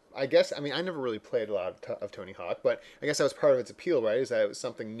 I guess, I mean, I never really played a lot of Tony Hawk, but I guess that was part of its appeal, right? Is that it was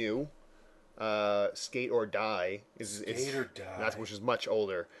something new. Skate or Die which is much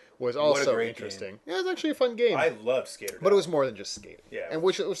older, was also interesting. Yeah, it was actually a fun game. I loved Skate or Die. But it was more than just skating. Yeah. And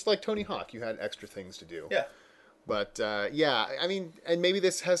which it was like Tony Hawk. You had extra things to do. Yeah. But, I mean, and maybe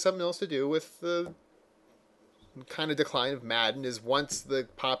this has something else to do with the kind of decline of Madden, is once the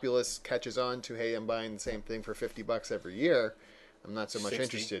populace catches on to, hey, I'm buying the same thing for $50 every year, I'm not so much 60,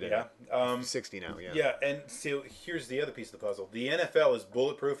 interested in it. 60 now, yeah. Yeah, and so here's the other piece of the puzzle. The NFL is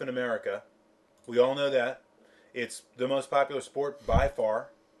bulletproof in America. We all know that. It's the most popular sport by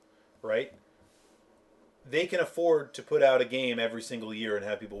far, right? They can afford to put out a game every single year and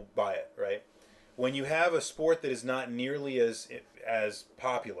have people buy it, right? When you have a sport that is not nearly as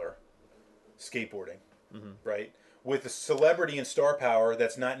popular, skateboarding, right? With a celebrity and star power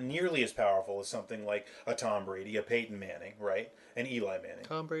that's not nearly as powerful as something like a Tom Brady, a Peyton Manning, right? An Eli Manning.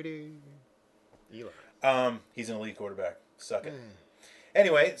 Tom Brady. Eli. He's an elite quarterback. Suck it.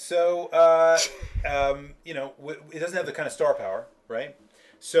 Anyway, so, it doesn't have the kind of star power, right?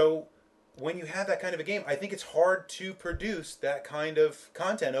 So when you have that kind of a game, I think it's hard to produce that kind of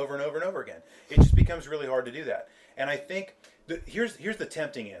content over and over and over again. It just becomes really hard to do that. And I think here's the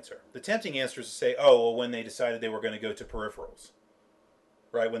tempting answer. The tempting answer is to say, oh, well, when they decided they were going to go to peripherals,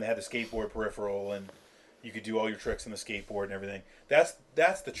 right? When they had the skateboard peripheral and you could do all your tricks on the skateboard and everything. That's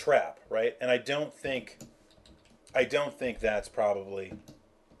the trap, right? And I don't think that's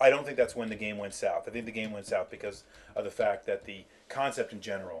when the game went south. I think the game went south because of the fact that the concept in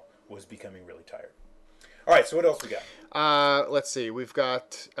general was becoming really tired. All right, so what else we got? Let's see. We've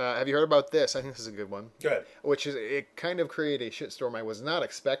got. Have you heard about this? I think this is a good one. Go ahead. Which is, it kind of created a shitstorm I was not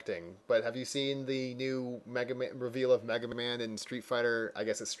expecting. But have you seen the new Mega Man reveal of Mega Man in Street Fighter? I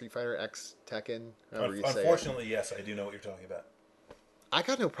guess it's Street Fighter X Tekken. However you say it. Unfortunately, yes, I do know what you're talking about. I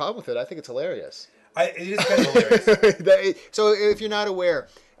got no problem with it. I think it's hilarious. It is kind of hilarious. So if you're not aware,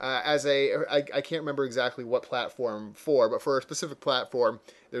 I can't remember exactly what platform for, but for a specific platform,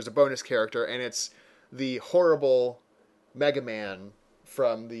 there's a bonus character, and it's the horrible Mega Man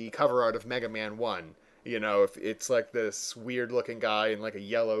from the cover art of Mega Man 1. You know, if it's like this weird looking guy in like a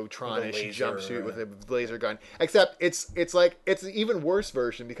yellow Tronish jumpsuit with a laser gun. Except it's an even worse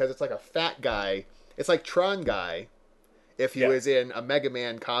version because it's like a fat guy. It's like Tron guy if he was in a Mega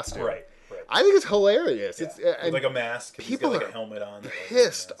Man costume. Right. I think it's hilarious. Yeah. It's with like a mask. People he's got like are a helmet on.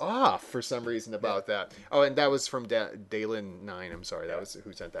 pissed off for some reason about that. Oh, and that was from Dalen9. I'm sorry, that was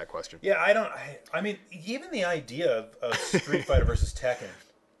who sent that question. Yeah, I mean, even the idea of Street Fighter versus Tekken.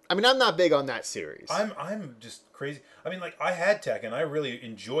 I mean, I'm not big on that series. I'm just crazy. I mean, like, I had Tekken. I really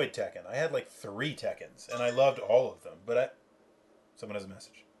enjoyed Tekken. I had like 3 Tekkens, and I loved all of them. But someone has a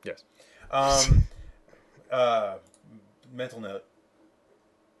message. Yes. Mental note.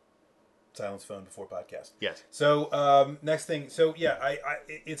 Silence phone before podcast. Yes. So next thing. So yeah, I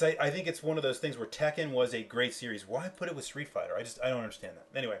think it's one of those things where Tekken was a great series. Why put it with Street Fighter? I don't understand that.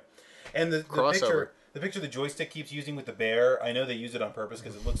 Anyway, and the picture the joystick keeps using with the bear. I know they use it on purpose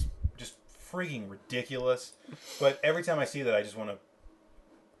because it looks just freaking ridiculous. But every time I see that, I just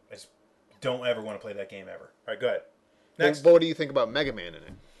don't ever want to play that game ever. All right, go ahead. Next. But what do you think about Mega Man in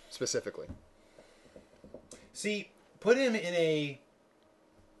it specifically? See, put him in a,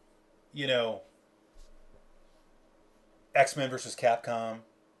 X-Men versus Capcom,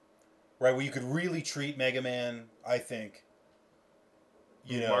 right, where you could really treat Mega Man, I think,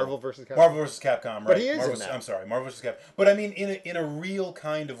 Marvel versus Capcom. Marvel versus Capcom, right? But he is in that. I'm sorry, Marvel versus Capcom. But I mean, in a real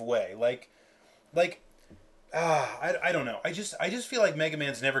kind of way, I don't know. I just feel like Mega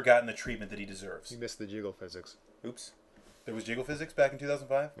Man's never gotten the treatment that he deserves. You missed the jiggle physics. Oops. There was jiggle physics back in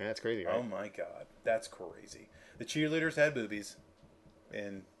 2005? Yeah, that's crazy, right? Oh my god. That's crazy. The cheerleaders had boobies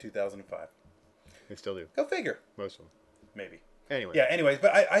in 2005. They still do. Go figure. Most of them. Maybe. Anyway. Yeah, anyways,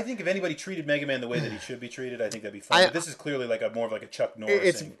 but I think if anybody treated Mega Man the way that he should be treated, I think that'd be fun. But this is clearly like more of like a Chuck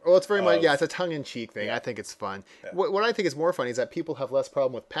Norris thing. Well, it's very much, it's a tongue-in-cheek thing. Yeah. I think it's fun. Yeah. What I think is more funny is that people have less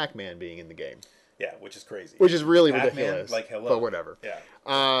problem with Pac-Man being in the game. Yeah, which is crazy. Which is really Pac-Man, ridiculous. like, hello. But whatever. Yeah.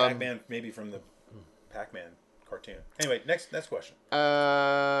 Pac-Man maybe from the Pac-Man cartoon. Anyway, next question.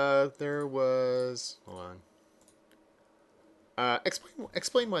 There was... Hold on.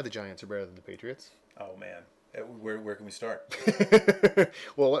 Explain why the Giants are better than the Patriots. Oh, man. Where can we start?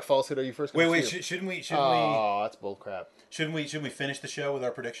 Well, what falsehood are you first going to Wait, shouldn't we... Oh, that's bullcrap. Shouldn't we finish the show with our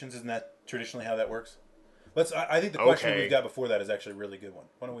predictions? Isn't that traditionally how that works? I think the question we've got before that is actually a really good one.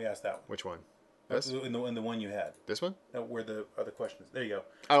 Why don't we ask that one? Which one? This? In the one you had. This one? No, where the other questions. There you go.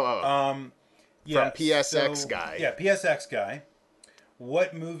 Oh. Yeah, From PSX Guy. Yeah, PSX Guy.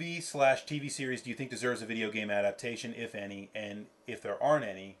 What movie/TV series do you think deserves a video game adaptation, if any? And if there aren't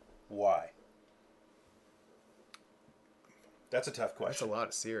any, why? That's a tough question. That's a lot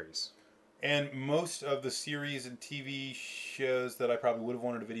of series. And most of the series and TV shows that I probably would have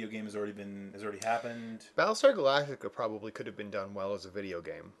wanted a video game has already happened. Battlestar Galactica probably could have been done well as a video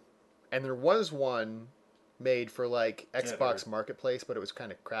game. And there was one made for like Xbox Marketplace, but it was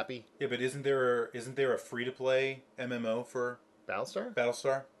kind of crappy. Yeah, but isn't there a free-to-play MMO for Battlestar?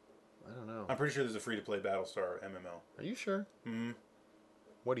 I don't know. I'm pretty sure there's a free-to-play Battlestar MMO. Are you sure? Mm-hmm.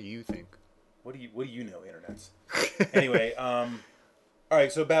 What do you think? What do you know, internets? Anyway, all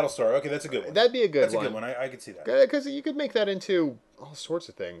right, so Battlestar. Okay, that's a good one. That'd be a good one. That's a good one. I could see that. Because you could make that into all sorts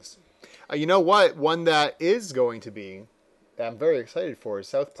of things. You know what? One that is going to be, I'm very excited for, is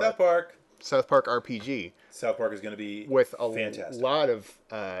South Park. South Park RPG. South Park is going to be with a fantastic. Lot of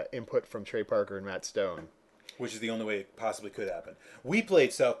input from Trey Parker and Matt Stone. Which is the only way it possibly could happen. We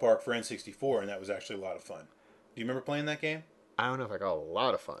played South Park for N64, and that was actually a lot of fun. Do you remember playing that game? I don't know if I got a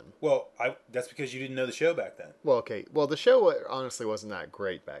lot of fun. Well, that's because you didn't know the show back then. Well, okay. Well, the show honestly wasn't that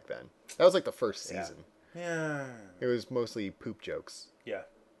great back then. That was like the first season. Yeah. It was mostly poop jokes. Yeah.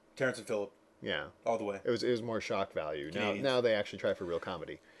 Terrence and Phillip. Yeah. All the way. It was more shock value. Now they actually try for real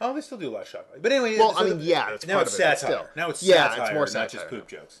comedy. Oh, they still do a lot of shock value. But anyway, well, I mean, it's now it's satire. Still. Now it's satire, it's more satire, not just poop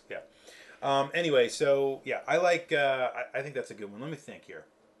jokes. Yeah. Anyway, so yeah, I like. I think that's a good one. Let me think here.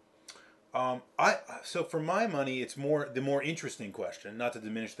 So for my money, it's the more interesting question, not to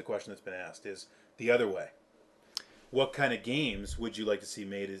diminish the question that's been asked, is the other way. What kind of games would you like to see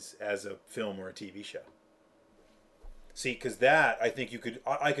made as a film or a TV show? See, because that I think you could.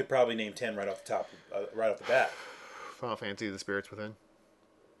 I could probably name 10 right off the top, right off the bat. Final Fantasy: The Spirits Within.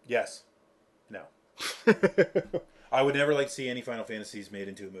 Yes. No. I would never like to see any Final Fantasies made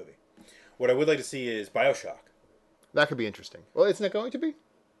into a movie. What I would like to see is BioShock. That could be interesting. Well, isn't it going to be?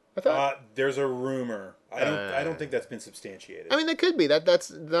 I thought. There's a rumor. I don't think that's been substantiated. I mean, that could be.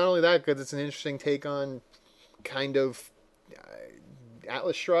 That's not only that because it's an interesting take on kind of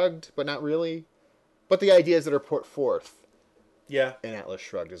Atlas Shrugged, but not really. But the ideas that are put forth Yeah. in Atlas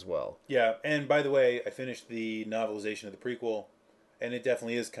Shrugged as well. Yeah. And by the way, I finished the novelization of the prequel, and it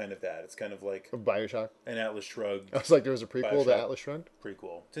definitely is kind of that. It's kind of like Bioshock. an Atlas Shrugged I was like, there was a prequel to Bioshock. Atlas Shrugged.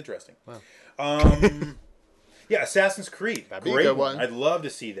 prequel. It's interesting. Wow. Yeah, Assassin's Creed. That'd be a Great good one. one. I'd love to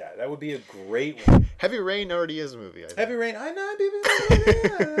see that. That would be a great one. Heavy Rain already is a movie. I think. Heavy Rain. I know.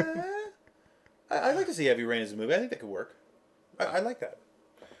 I'd like to see Heavy Rain as a movie. I think that could work. I like that.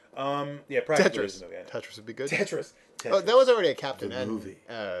 Yeah, practically as Tetris. a movie. Tetris would be good. Tetris. Oh, that was already a Captain The N movie.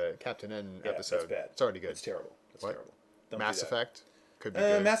 Captain N Yeah, episode. that's bad. It's already good. It's terrible. It's What? terrible. Don't Mass do that. Effect could be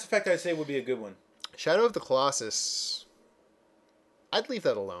good. Mass Effect, I'd say, would be a good one. Shadow of the Colossus. I'd leave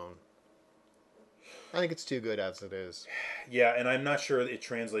that alone. I think it's too good as it is. Yeah, and I'm not sure it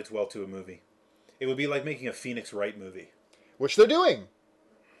translates well to a movie. It would be like making a Phoenix Wright movie. Which they're doing.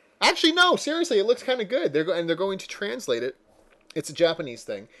 Actually, no. Seriously, it looks kind of good. They're going to translate it. It's a Japanese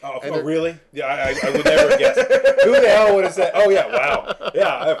thing. And they're- Really? Yeah, I would never guess. Who the hell would have said? Oh yeah, wow.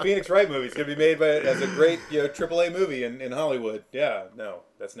 Yeah, a Phoenix Wright movie is going to be made as a great AAA movie in Hollywood. Yeah, no,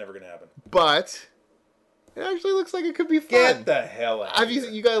 that's never going to happen. But it actually looks like it could be fun. Get the hell out!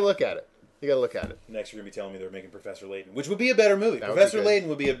 You got to look at it. You got to look at it. Next, you're going to be telling me they're making Professor Layton, which would be a better movie. That would be Professor good. Layton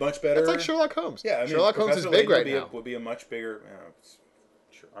would be a much better. It's like Sherlock Holmes. Yeah, I mean, Sherlock Holmes is Professor big Layton right now. would be a much bigger.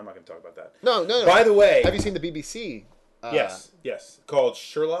 Sure, I'm not going to talk about that. No. By the way, have you seen the BBC? Yes, called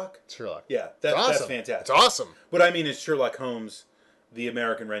Sherlock. Sherlock. Yeah, It's that's awesome. fantastic. It's awesome. What I mean is Sherlock Holmes, the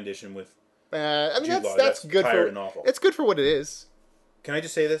American rendition with. I mean, Jude Law, that's that's good tired for and awful. It's good for what it is. Can I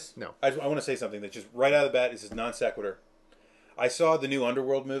just say this? No. I want to say something that just right out of the bat is non sequitur. I saw the new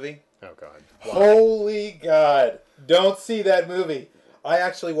Underworld movie. Oh God. Holy God! Don't see that movie. I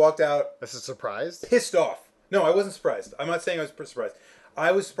actually walked out This is surprised. pissed off. No, I wasn't surprised. I'm not saying I was surprised.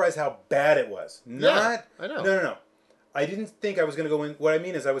 I was surprised how bad it was. Not. I know. No. I didn't think I was going to go in. What I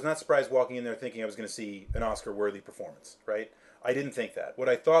mean is, I was not surprised walking in there thinking I was going to see an Oscar-worthy performance. Right? I didn't think that. What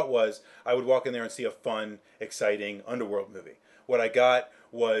I thought was I would walk in there and see a fun, exciting Underworld movie. What I got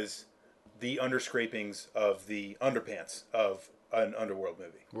was the underscrapings of the underpants of an Underworld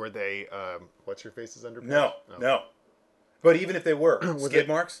movie. Were they? What's your face's underpants? No. But even if they were Was skid it-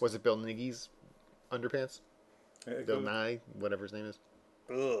 marks, Was it Bill Nighy's underpants? Bill Nye, whatever his name is.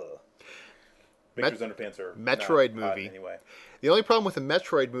 Ugh. Victor's underpants are Metroid not hot movie. anyway. The only problem with the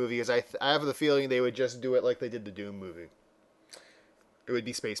Metroid movie is I have the feeling they would just do it like they did the Doom movie. It would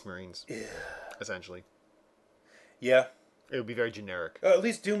be Space Marines, essentially. Yeah. It would be very generic, At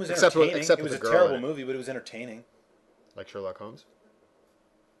least Doom was Except with- entertaining. except It with was a the girl in terrible it. movie, but it was entertaining. like Sherlock Holmes.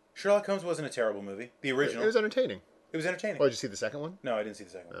 Sherlock Holmes wasn't a terrible movie. The original. It was entertaining. entertaining. Oh, did you see the second one? No, I didn't see the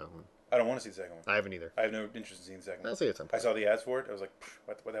second one. No, I don't want to see the second one. I haven't either. I have no interest in seeing the second I'll one. see it sometime. I saw the ads for it. I was like,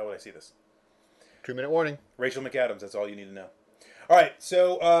 what the hell would I see this? 2-minute warning. Rachel McAdams. That's all you need to know. All right.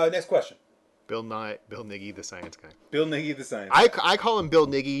 So next question. Bill Nighy, the science guy. Bill Nighy, the science. I call him Bill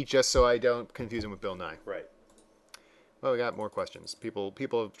Nighy just so I don't confuse him with Bill Nye. Right. Well, we got more questions. People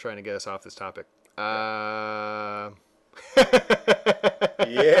are trying to get us off this topic.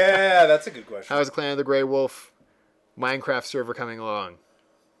 Yeah, that's a good question. How's Clan of the Grey Wolf Minecraft server coming along?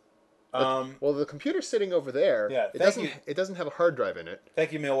 Well, the computer's sitting over there. Yeah, it thank doesn't. you. It doesn't have a hard drive in it.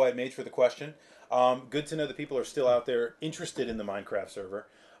 Thank you, Male White Mage, for the question. Good to know that people are still out there interested in the Minecraft server.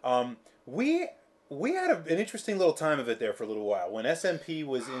 We had an interesting little time of it there for a little while. When SMP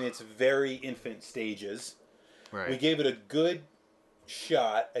was in its very infant stages, Right. we gave it a good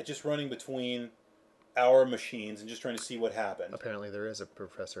shot at just running between our machines and just trying to see what happened. Apparently, there is a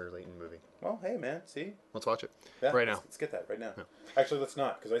Professor Layton movie. Well, hey, man, see? Let's watch it Yeah, right let's- now. Let's get that right now. Actually, let's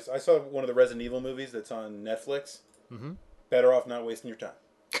not, because I saw one of the Resident Evil movies that's on Netflix. Mm-hmm. Better off not wasting your time.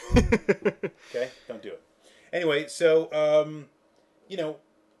 Okay? Don't do it. Anyway, so,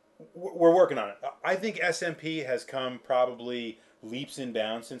 we're working on it. I think SMP has come probably leaps and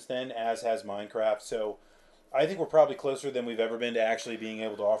bounds since then, as has Minecraft. So I think we're probably closer than we've ever been to actually being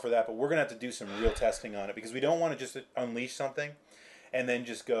able to offer that. But we're going to have to do some real testing on it because we don't want to just unleash something and then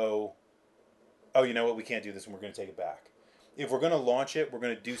just go, oh, you know what, we can't do this and we're going to take it back. If we're going to launch it, we're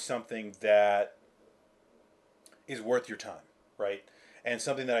going to do something that is worth your time, right? And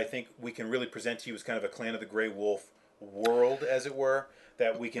something that I think we can really present to you as kind of a Clan of the Grey Wolf world, as it were,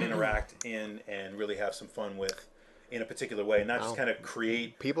 that we can interact in and really have some fun with in a particular way, not just Wow. kind of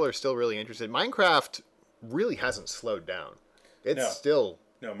create. People are still really interested. Minecraft really hasn't slowed down. It's No, still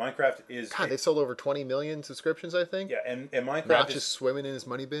no. Minecraft is God. They sold over 20 million subscriptions, I think. yeah, and Minecraft Not is just swimming in his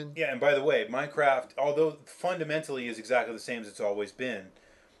money bin. yeah. And by the way, Minecraft, although fundamentally is exactly the same as it's always been,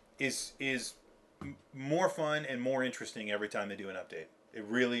 is more fun and more interesting every time they do an update. It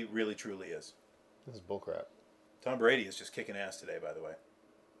really, really, truly is. This is bullcrap. Tom Brady is just kicking ass today, by the way.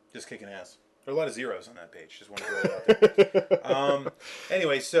 Just kicking ass. There are a lot of zeros on that page. Just want to throw that out there.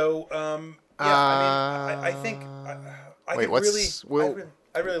 Anyway, so yeah, I think I Wait, could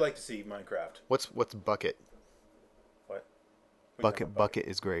I'd really like to see Minecraft. What's bucket? What? What do you Bucket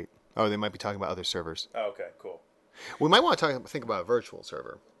is great. Oh, they might be talking about other servers. Oh, okay, cool. We might want to think about a virtual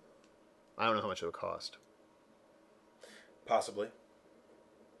server. I don't know how much it would cost. Possibly.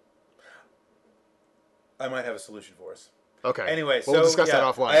 I might have a solution for us. Okay. Anyway, we'll so discuss yeah,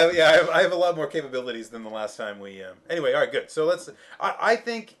 that offline. I have a lot more capabilities than the last time we. Anyway, all right, good. So let's. I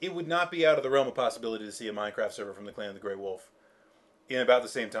think it would not be out of the realm of possibility to see a Minecraft server from the Clan of the Grey Wolf in about the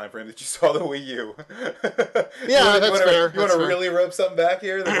same time frame that you saw the Wii U. Yeah, that's fair. You want to really rope something back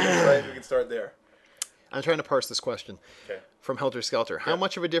here? Then we can start there. I'm trying to parse this question. Okay. From Helter Skelter. How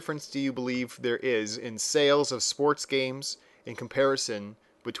much of a difference do you believe there is in sales of sports games in comparison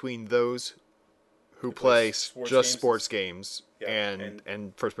between those who play sports games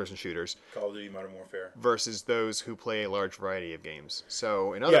and first-person shooters Call of Duty Modern Warfare versus those who play a large variety of games?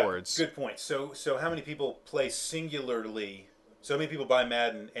 So, in other words... Good point. So how many people play singularly... So many people buy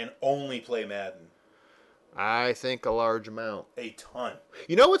Madden and only play Madden? I think a large amount. A ton.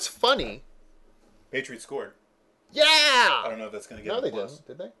 You know what's funny? Patriots scored. Yeah! I don't know if that's going to get No, they close.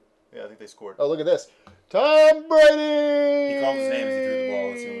 didn't. Did they? Yeah, I think they scored. Oh, look at this. Tom Brady! He called his name as he threw the ball.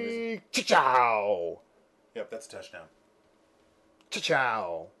 That's the only reason. Cha-chow! Yep, that's a touchdown.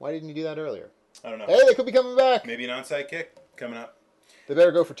 Cha-chow! Why didn't you do that earlier? I don't know. Hey, they could be coming back. Maybe an onside kick coming up. They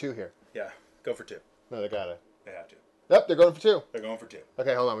better go for two here. Yeah, go for two. No, they gotta. They have to. Yep, they're going for two. They're going for two.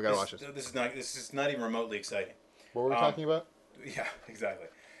 Okay, hold on. We gotta watch this. This is not even remotely exciting. What were we talking about? Yeah, exactly.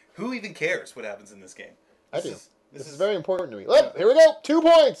 Who even cares what happens in this game? I do. This is very important to me. Look, here we go. 2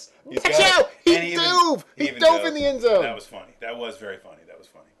 points. Cha-chow! He dove! He dove in the end zone. That was funny. That was very funny. That was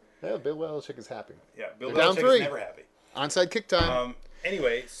funny. Yeah, Bill Belichick is happy. Yeah, Bill down Belichick three. is never happy. Onside kick time.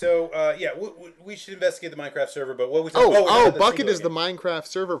 Anyway, so yeah, we should investigate the Minecraft server. But what we Bucket is the Minecraft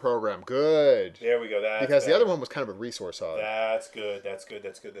server program. Good. There we go. That's because better. the other one was kind of a resource hog. That's good. That's good.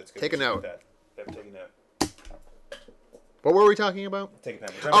 Take a note. Take a note. What were we talking about? Take a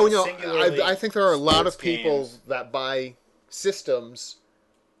pen. Oh no, I think there are a lot of people that buy systems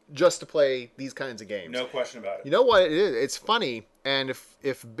just to play these kinds of games. No question about it. You know what it is? It's funny, and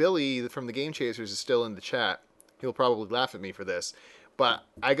if Billy from the Game Chasers is still in the chat, he'll probably laugh at me for this. But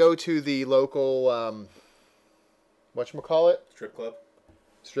I go to the local, whatchamacallit?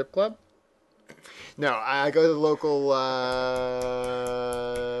 Strip club? No, I go to the local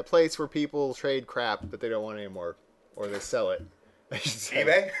place where people trade crap that they don't want anymore, or they sell it.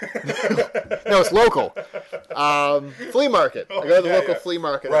 eBay? No, it's local. Flea market. I go to the local flea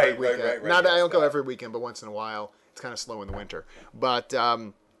market every weekend. Right. I don't go every weekend, but once in a while. It's kind of slow in the winter. But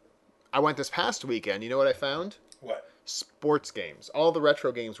I went this past weekend. You know what I found? What? Sports games. All the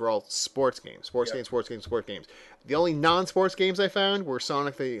retro games were all sports games. Sports games. The only non-sports games I found were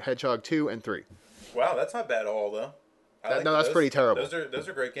Sonic the Hedgehog 2 and 3. Wow, that's not bad at all, though. That's pretty terrible. Those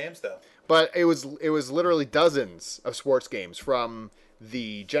are great games, though. But it was literally dozens of sports games from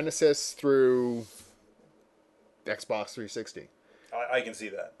the Genesis through Xbox 360. I can see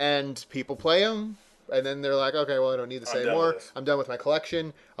that. And people play them, and then they're like, okay, well, I don't need this anymore. I'm done with my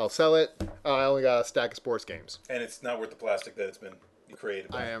collection. I'll sell it. I only got a stack of sports games. And it's not worth the plastic that it's been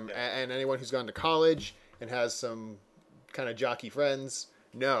created by. And anyone who's gone to college and has some kind of jockey friends,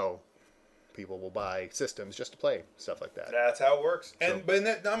 people will buy systems just to play stuff like that. That's how it works. But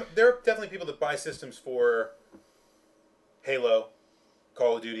there are definitely people that buy systems for Halo,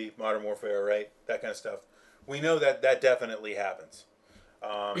 Call of Duty, Modern Warfare, right? That kind of stuff. We know that definitely happens.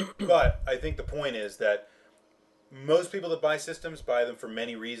 But I think the point is that most people that buy systems buy them for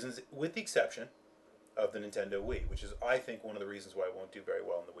many reasons, with the exception of the Nintendo Wii, which is, I think, one of the reasons why it won't do very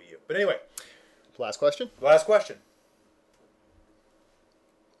well in the Wii U. But anyway. Last question? Last question.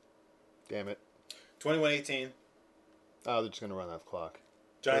 Damn it. 21-18. Oh, they're just going to run out the clock.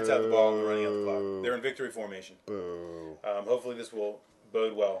 Giants have the ball and they're running out the clock. They're in victory formation. Boo. Hopefully this will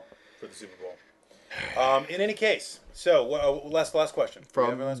bode well for the Super Bowl. In any case, so last question.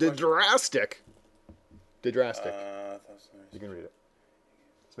 From Didrastic. You can read it.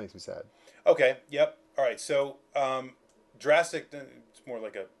 This makes me sad. Okay, yep. All right, so Drastic, it's more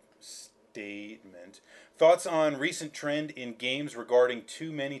like a Statement. Thoughts on recent trend in games regarding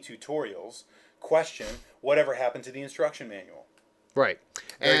too many tutorials? Question: whatever happened to the instruction manual? Right.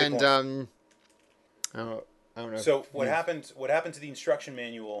 Very good And point. I don't know. So what happened? What happened to the instruction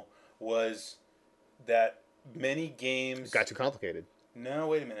manual was that many games Got too complicated. No,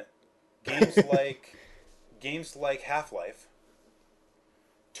 wait a minute. Games like games like Half-Life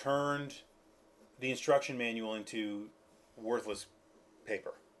turned the instruction manual into worthless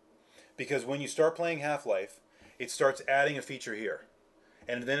paper. Because when you start playing Half-Life, it starts adding a feature here.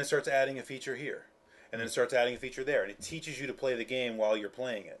 And then it starts adding a feature here. And then it starts adding a feature there. And it teaches you to play the game while you're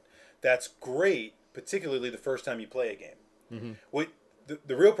playing it. That's great, particularly the first time you play a game. Mm-hmm. What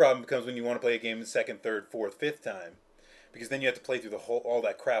the real problem becomes when you want to play a game the second, third, fourth, fifth time, because then you have to play through all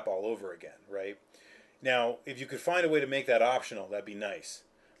that crap all over again, right? Now, if you could find a way to make that optional, that'd be nice.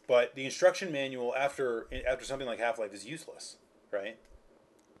 But the instruction manual after something like Half-Life is useless, right?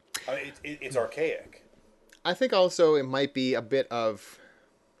 I mean, it's archaic. I think also it might be a bit of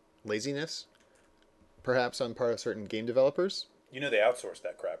laziness, perhaps on part of certain game developers. You know they outsource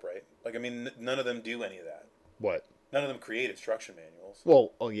that crap, right? Like, I mean, none of them do any of that. What? None of them create instruction manuals.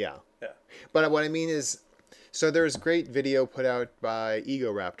 Well, oh yeah. Yeah. But what I mean is, so there's a great video put out by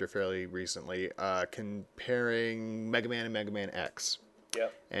Egoraptor fairly recently comparing Mega Man and Mega Man X.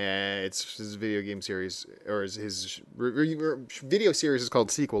 Yep. And it's his video game series, or his video series is called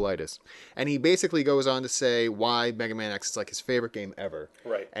Sequelitis. And he basically goes on to say why Mega Man X is like his favorite game ever.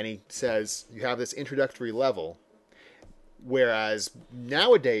 Right. And he says you have this introductory level, whereas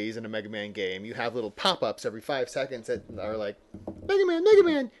nowadays in a Mega Man game, you have little pop-ups every 5 seconds that are like, Mega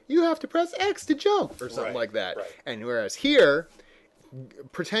Man, you have to press X to jump, or something like that. Right. And whereas here,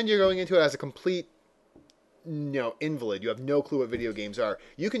 pretend you're going into it as a complete invalid. You have no clue what video games are.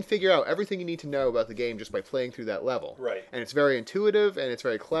 You can figure out everything you need to know about the game just by playing through that level. Right. And it's very intuitive and it's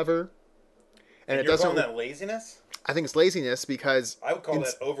very clever. And it you're doesn't. calling that laziness? I think it's laziness because I would call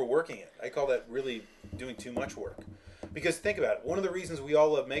that overworking it. I call that really doing too much work. Because think about it. One of the reasons we all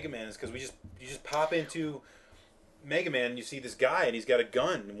love Mega Man is because you just pop into Mega Man and you see this guy and he's got a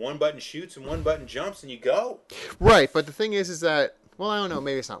gun. And one button shoots and one button jumps and you go. Right, but the thing is that, well, I don't know,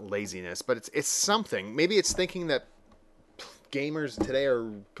 maybe it's not laziness, but it's something. Maybe it's thinking that gamers today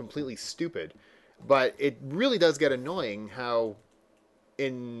are completely stupid. But it really does get annoying how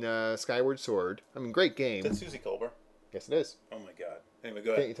in Skyward Sword, I mean, great game. Is that Susie Colbert? Yes, it is. Oh my god. Anyway,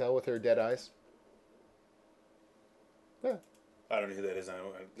 go Can't ahead. you tell with her dead eyes? Yeah. I don't know who that is.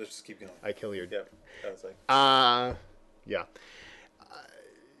 Let's just keep going. I kill your... Yep. That was like... yeah.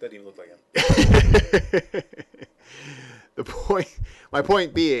 Doesn't even look like him. My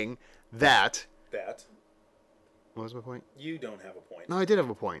point being that... That. What was my point? You don't have a point. No, I did have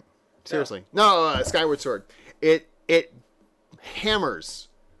a point. Seriously. No, Skyward Sword. It hammers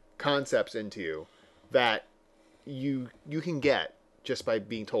concepts into you that you can get just by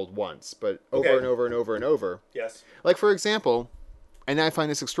being told once, but over and over and over and over. Yes. Like, for example, and I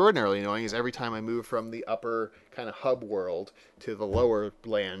find this extraordinarily annoying, is every time I move from the upper kind of hub world to the lower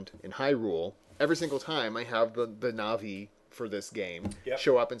land in Hyrule, every single time I have the Navi for this game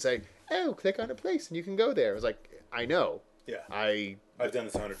show up and say, oh, click on a place and you can go there. I was like, I know. Yeah. I've done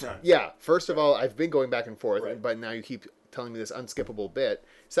this 100 times. Yeah. First of all, I've been going back and forth, Right. but now you keep telling me this unskippable bit.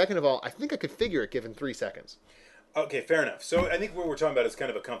 Second of all, I think I could figure it given 3 seconds. Okay, fair enough. So I think what we're talking about is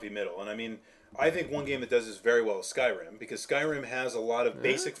kind of a comfy middle. And I mean, I think one game that does this very well is Skyrim, because Skyrim has a lot of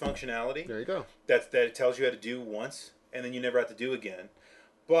basic functionality There you go. that it tells you how to do once, and then you never have to do again.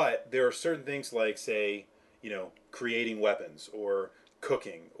 But there are certain things like, say, creating weapons or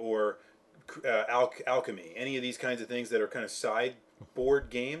cooking or alchemy, any of these kinds of things that are kind of sideboard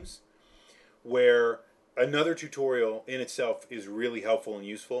games where another tutorial in itself is really helpful and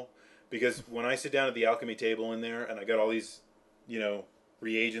useful. Because when I sit down at the alchemy table in there and I got all these,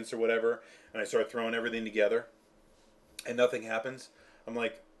 reagents or whatever, and I start throwing everything together and nothing happens, I'm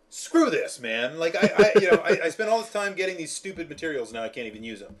like, screw this, man. Like, I spent all this time getting these stupid materials, now I can't even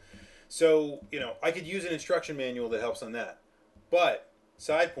use them. So, I could use an instruction manual that helps on that. But,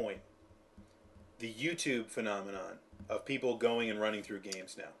 side point, the YouTube phenomenon of people going and running through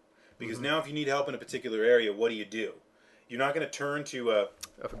games now. Because now if you need help in a particular area, what do? You're not going to turn to Of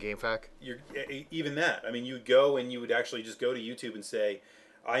a GameFAQ? even that. I mean, you would go and you would actually just go to YouTube and say,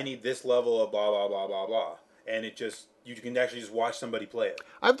 I need this level of blah, blah, blah, blah, blah. And you can actually just watch somebody play it.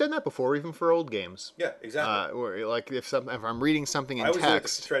 I've done that before, even for old games. Yeah, exactly. Or like if I'm reading something in I always like to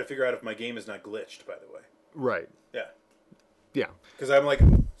text. try to figure out if my game is not glitched, by the way. Right. Yeah. Yeah. Because I'm like,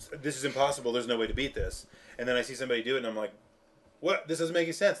 this is impossible. There's no way to beat this. And then I see somebody do it, and I'm like, what? This doesn't make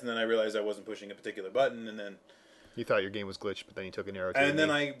any sense. And then I realize I wasn't pushing a particular button, and then You thought your game was glitched, but then you took an arrow to And your then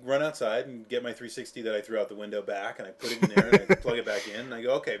knee. I run outside and get my 360 that I threw out the window back, and I put it in there, and I plug it back in, and I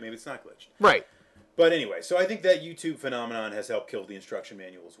go, okay, maybe it's not glitched. Right. But anyway, so I think that YouTube phenomenon has helped kill the instruction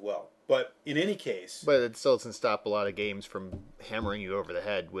manual as well. But in any case... But it still doesn't stop a lot of games from hammering you over the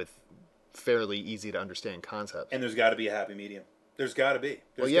head with fairly easy to understand concepts. And there's got to be a happy medium. There's got to be.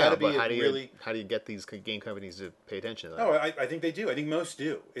 There's Well, yeah, gotta be but a how do you get these game companies to pay attention to that? Oh, I think they do. I think most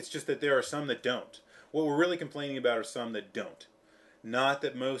do. It's just that there are some that don't. What we're really complaining about are some that don't. Not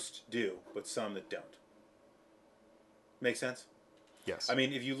that most do, but some that don't. Make sense? Yes. I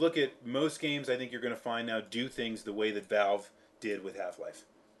mean, if you look at most games, I think you're going to find now do things the way that Valve did with Half-Life,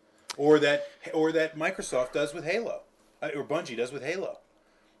 or that Microsoft does with Halo, or Bungie does with Halo.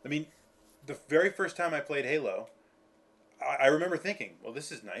 I mean, the very first time I played Halo, I remember thinking, well,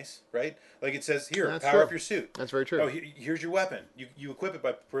 this is nice, right? Like it says here, That's power true. up your suit. That's very true. Oh, here's your weapon. You equip it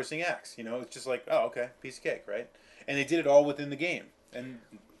by pressing X. You know, it's just like, oh, okay, piece of cake, right? And they did it all within the game, and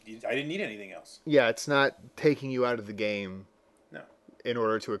I didn't need anything else. Yeah, it's not taking you out of the game No. in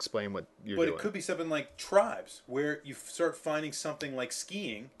order to explain what you're doing. But it could be something like Tribes, where you start finding something like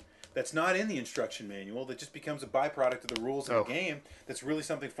skiing that's not in the instruction manual, that just becomes a byproduct of the rules of the game, that's really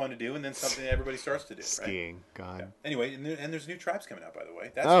something fun to do, and then something that everybody starts to do. Skiing, right? God. Yeah. Anyway, and there's new Tribes coming out, by the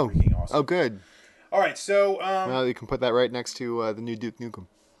way. That's Oh, freaking awesome. oh, good. All right, so... Well, you can put that right next to the new Duke Nukem.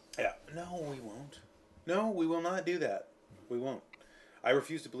 Yeah. No, we won't. No, we will not do that. We won't. I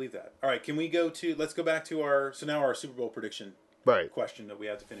refuse to believe that. All right, can we go to... Let's go back to our Super Bowl prediction question that we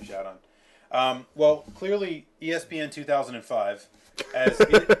have to finish out on. Well, clearly, ESPN 2005... as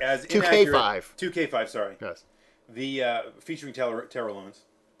 2K5. 2K5, sorry. Yes. The featuring Terrell Owens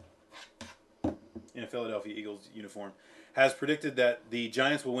in a Philadelphia Eagles uniform has predicted that the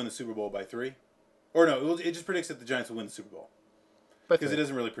Giants will win the Super Bowl by 3. Or no, it just predicts that the Giants will win the Super Bowl. Because it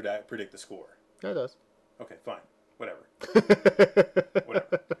doesn't really predict the score. Yeah, it does. Okay, fine. Whatever.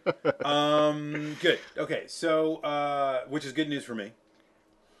 Whatever. Good. Okay, so which is good news for me.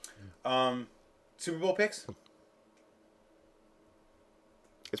 Super Bowl picks?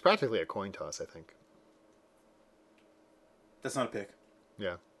 It's practically a coin toss, I think. That's not a pick.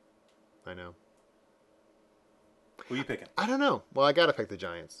 Yeah, I know. Who are you picking? I don't know. Well, I gotta pick the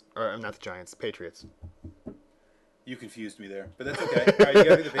Giants, or not the Giants, the Patriots. You confused me there, but that's okay. All right, you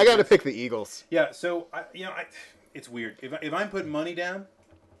gotta pick the I gotta Patriots. pick the Eagles. Yeah, so it's weird. If I'm putting money down,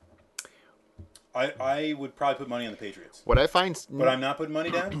 I would probably put money on the Patriots. What I find, But I'm not putting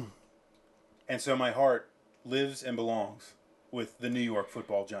money down, and so my heart lives and belongs with the New York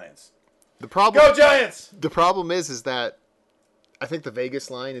Football Giants. the problem. Go Giants! The problem is that I think the Vegas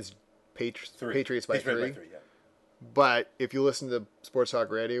line is Patriots by 3. Yeah. But if you listen to Sports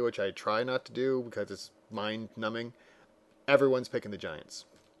Talk Radio, which I try not to do because it's mind numbing, everyone's picking the Giants,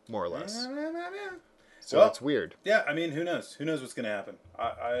 more or less. So Well, it's weird. Yeah, I mean, who knows? Who knows what's going to happen?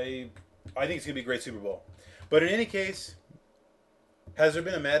 I think it's going to be a great Super Bowl. But in any case, has there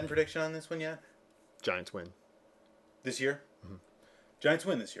been a Madden prediction on this one yet? Giants win. This year? Giants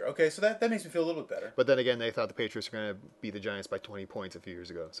win this year. Okay, so that makes me feel a little bit better. But then again, they thought the Patriots were going to beat the Giants by 20 points a few years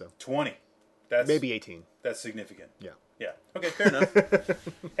ago. So 20. That's maybe 18. That's significant. Yeah. Yeah. Okay, fair enough.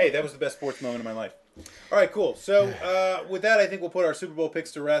 Hey, that was the best sports moment of my life. All right, cool. So with that, I think we'll put our Super Bowl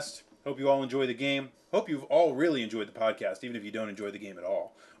picks to rest. Hope you all enjoy the game. Hope you've all really enjoyed the podcast, even if you don't enjoy the game at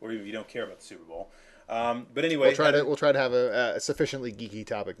all, or even if you don't care about the Super Bowl. But anyway, we'll try to have a sufficiently geeky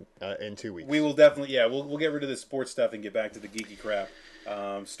topic in 2 weeks. we will definitely, we'll get rid of the sports stuff and get back to the geeky crap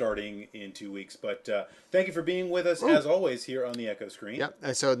starting in 2 weeks. But thank you for being with us, as always, here on the Echo Screen. Yeah.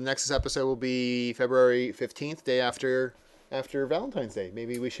 And so the next episode will be February 15th, day after Valentine's Day.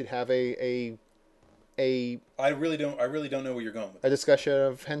 Maybe we should have a I really don't know where you're going with this. discussion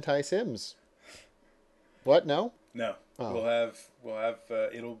of hentai sims. What? No? No. Oh. We'll have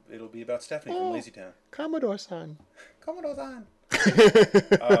it'll be about Stephanie from Lazy Town. Commodore-san. Commodore-san.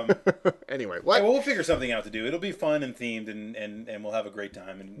 Anyway, Hey, what? well, we'll figure something out to do. It'll be fun and themed, and we'll have a great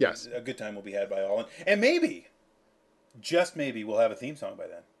time. And Yes. a good time will be had by all. And maybe, just maybe, we'll have a theme song by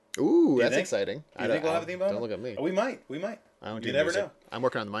then. Ooh, you that's think? exciting. Do you think we'll have a theme song? Don't look at me. Oh, we might. I don't do You never music. know. I'm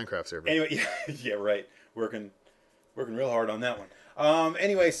working on the Minecraft server. Anyway, yeah, right. Working real hard on that one.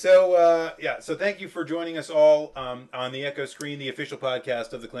 Anyway, so thank you for joining us all on the Echo Screen, the official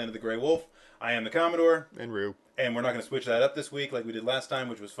podcast of the Clan of the Grey Wolf. I am the Commodore, And Rue. and we're not going to switch that up this week like we did last time,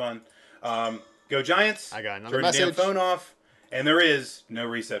 which was fun. Go Giants! I got another Turn message. your damn phone off, and there is no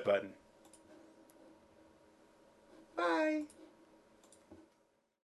reset button. Bye.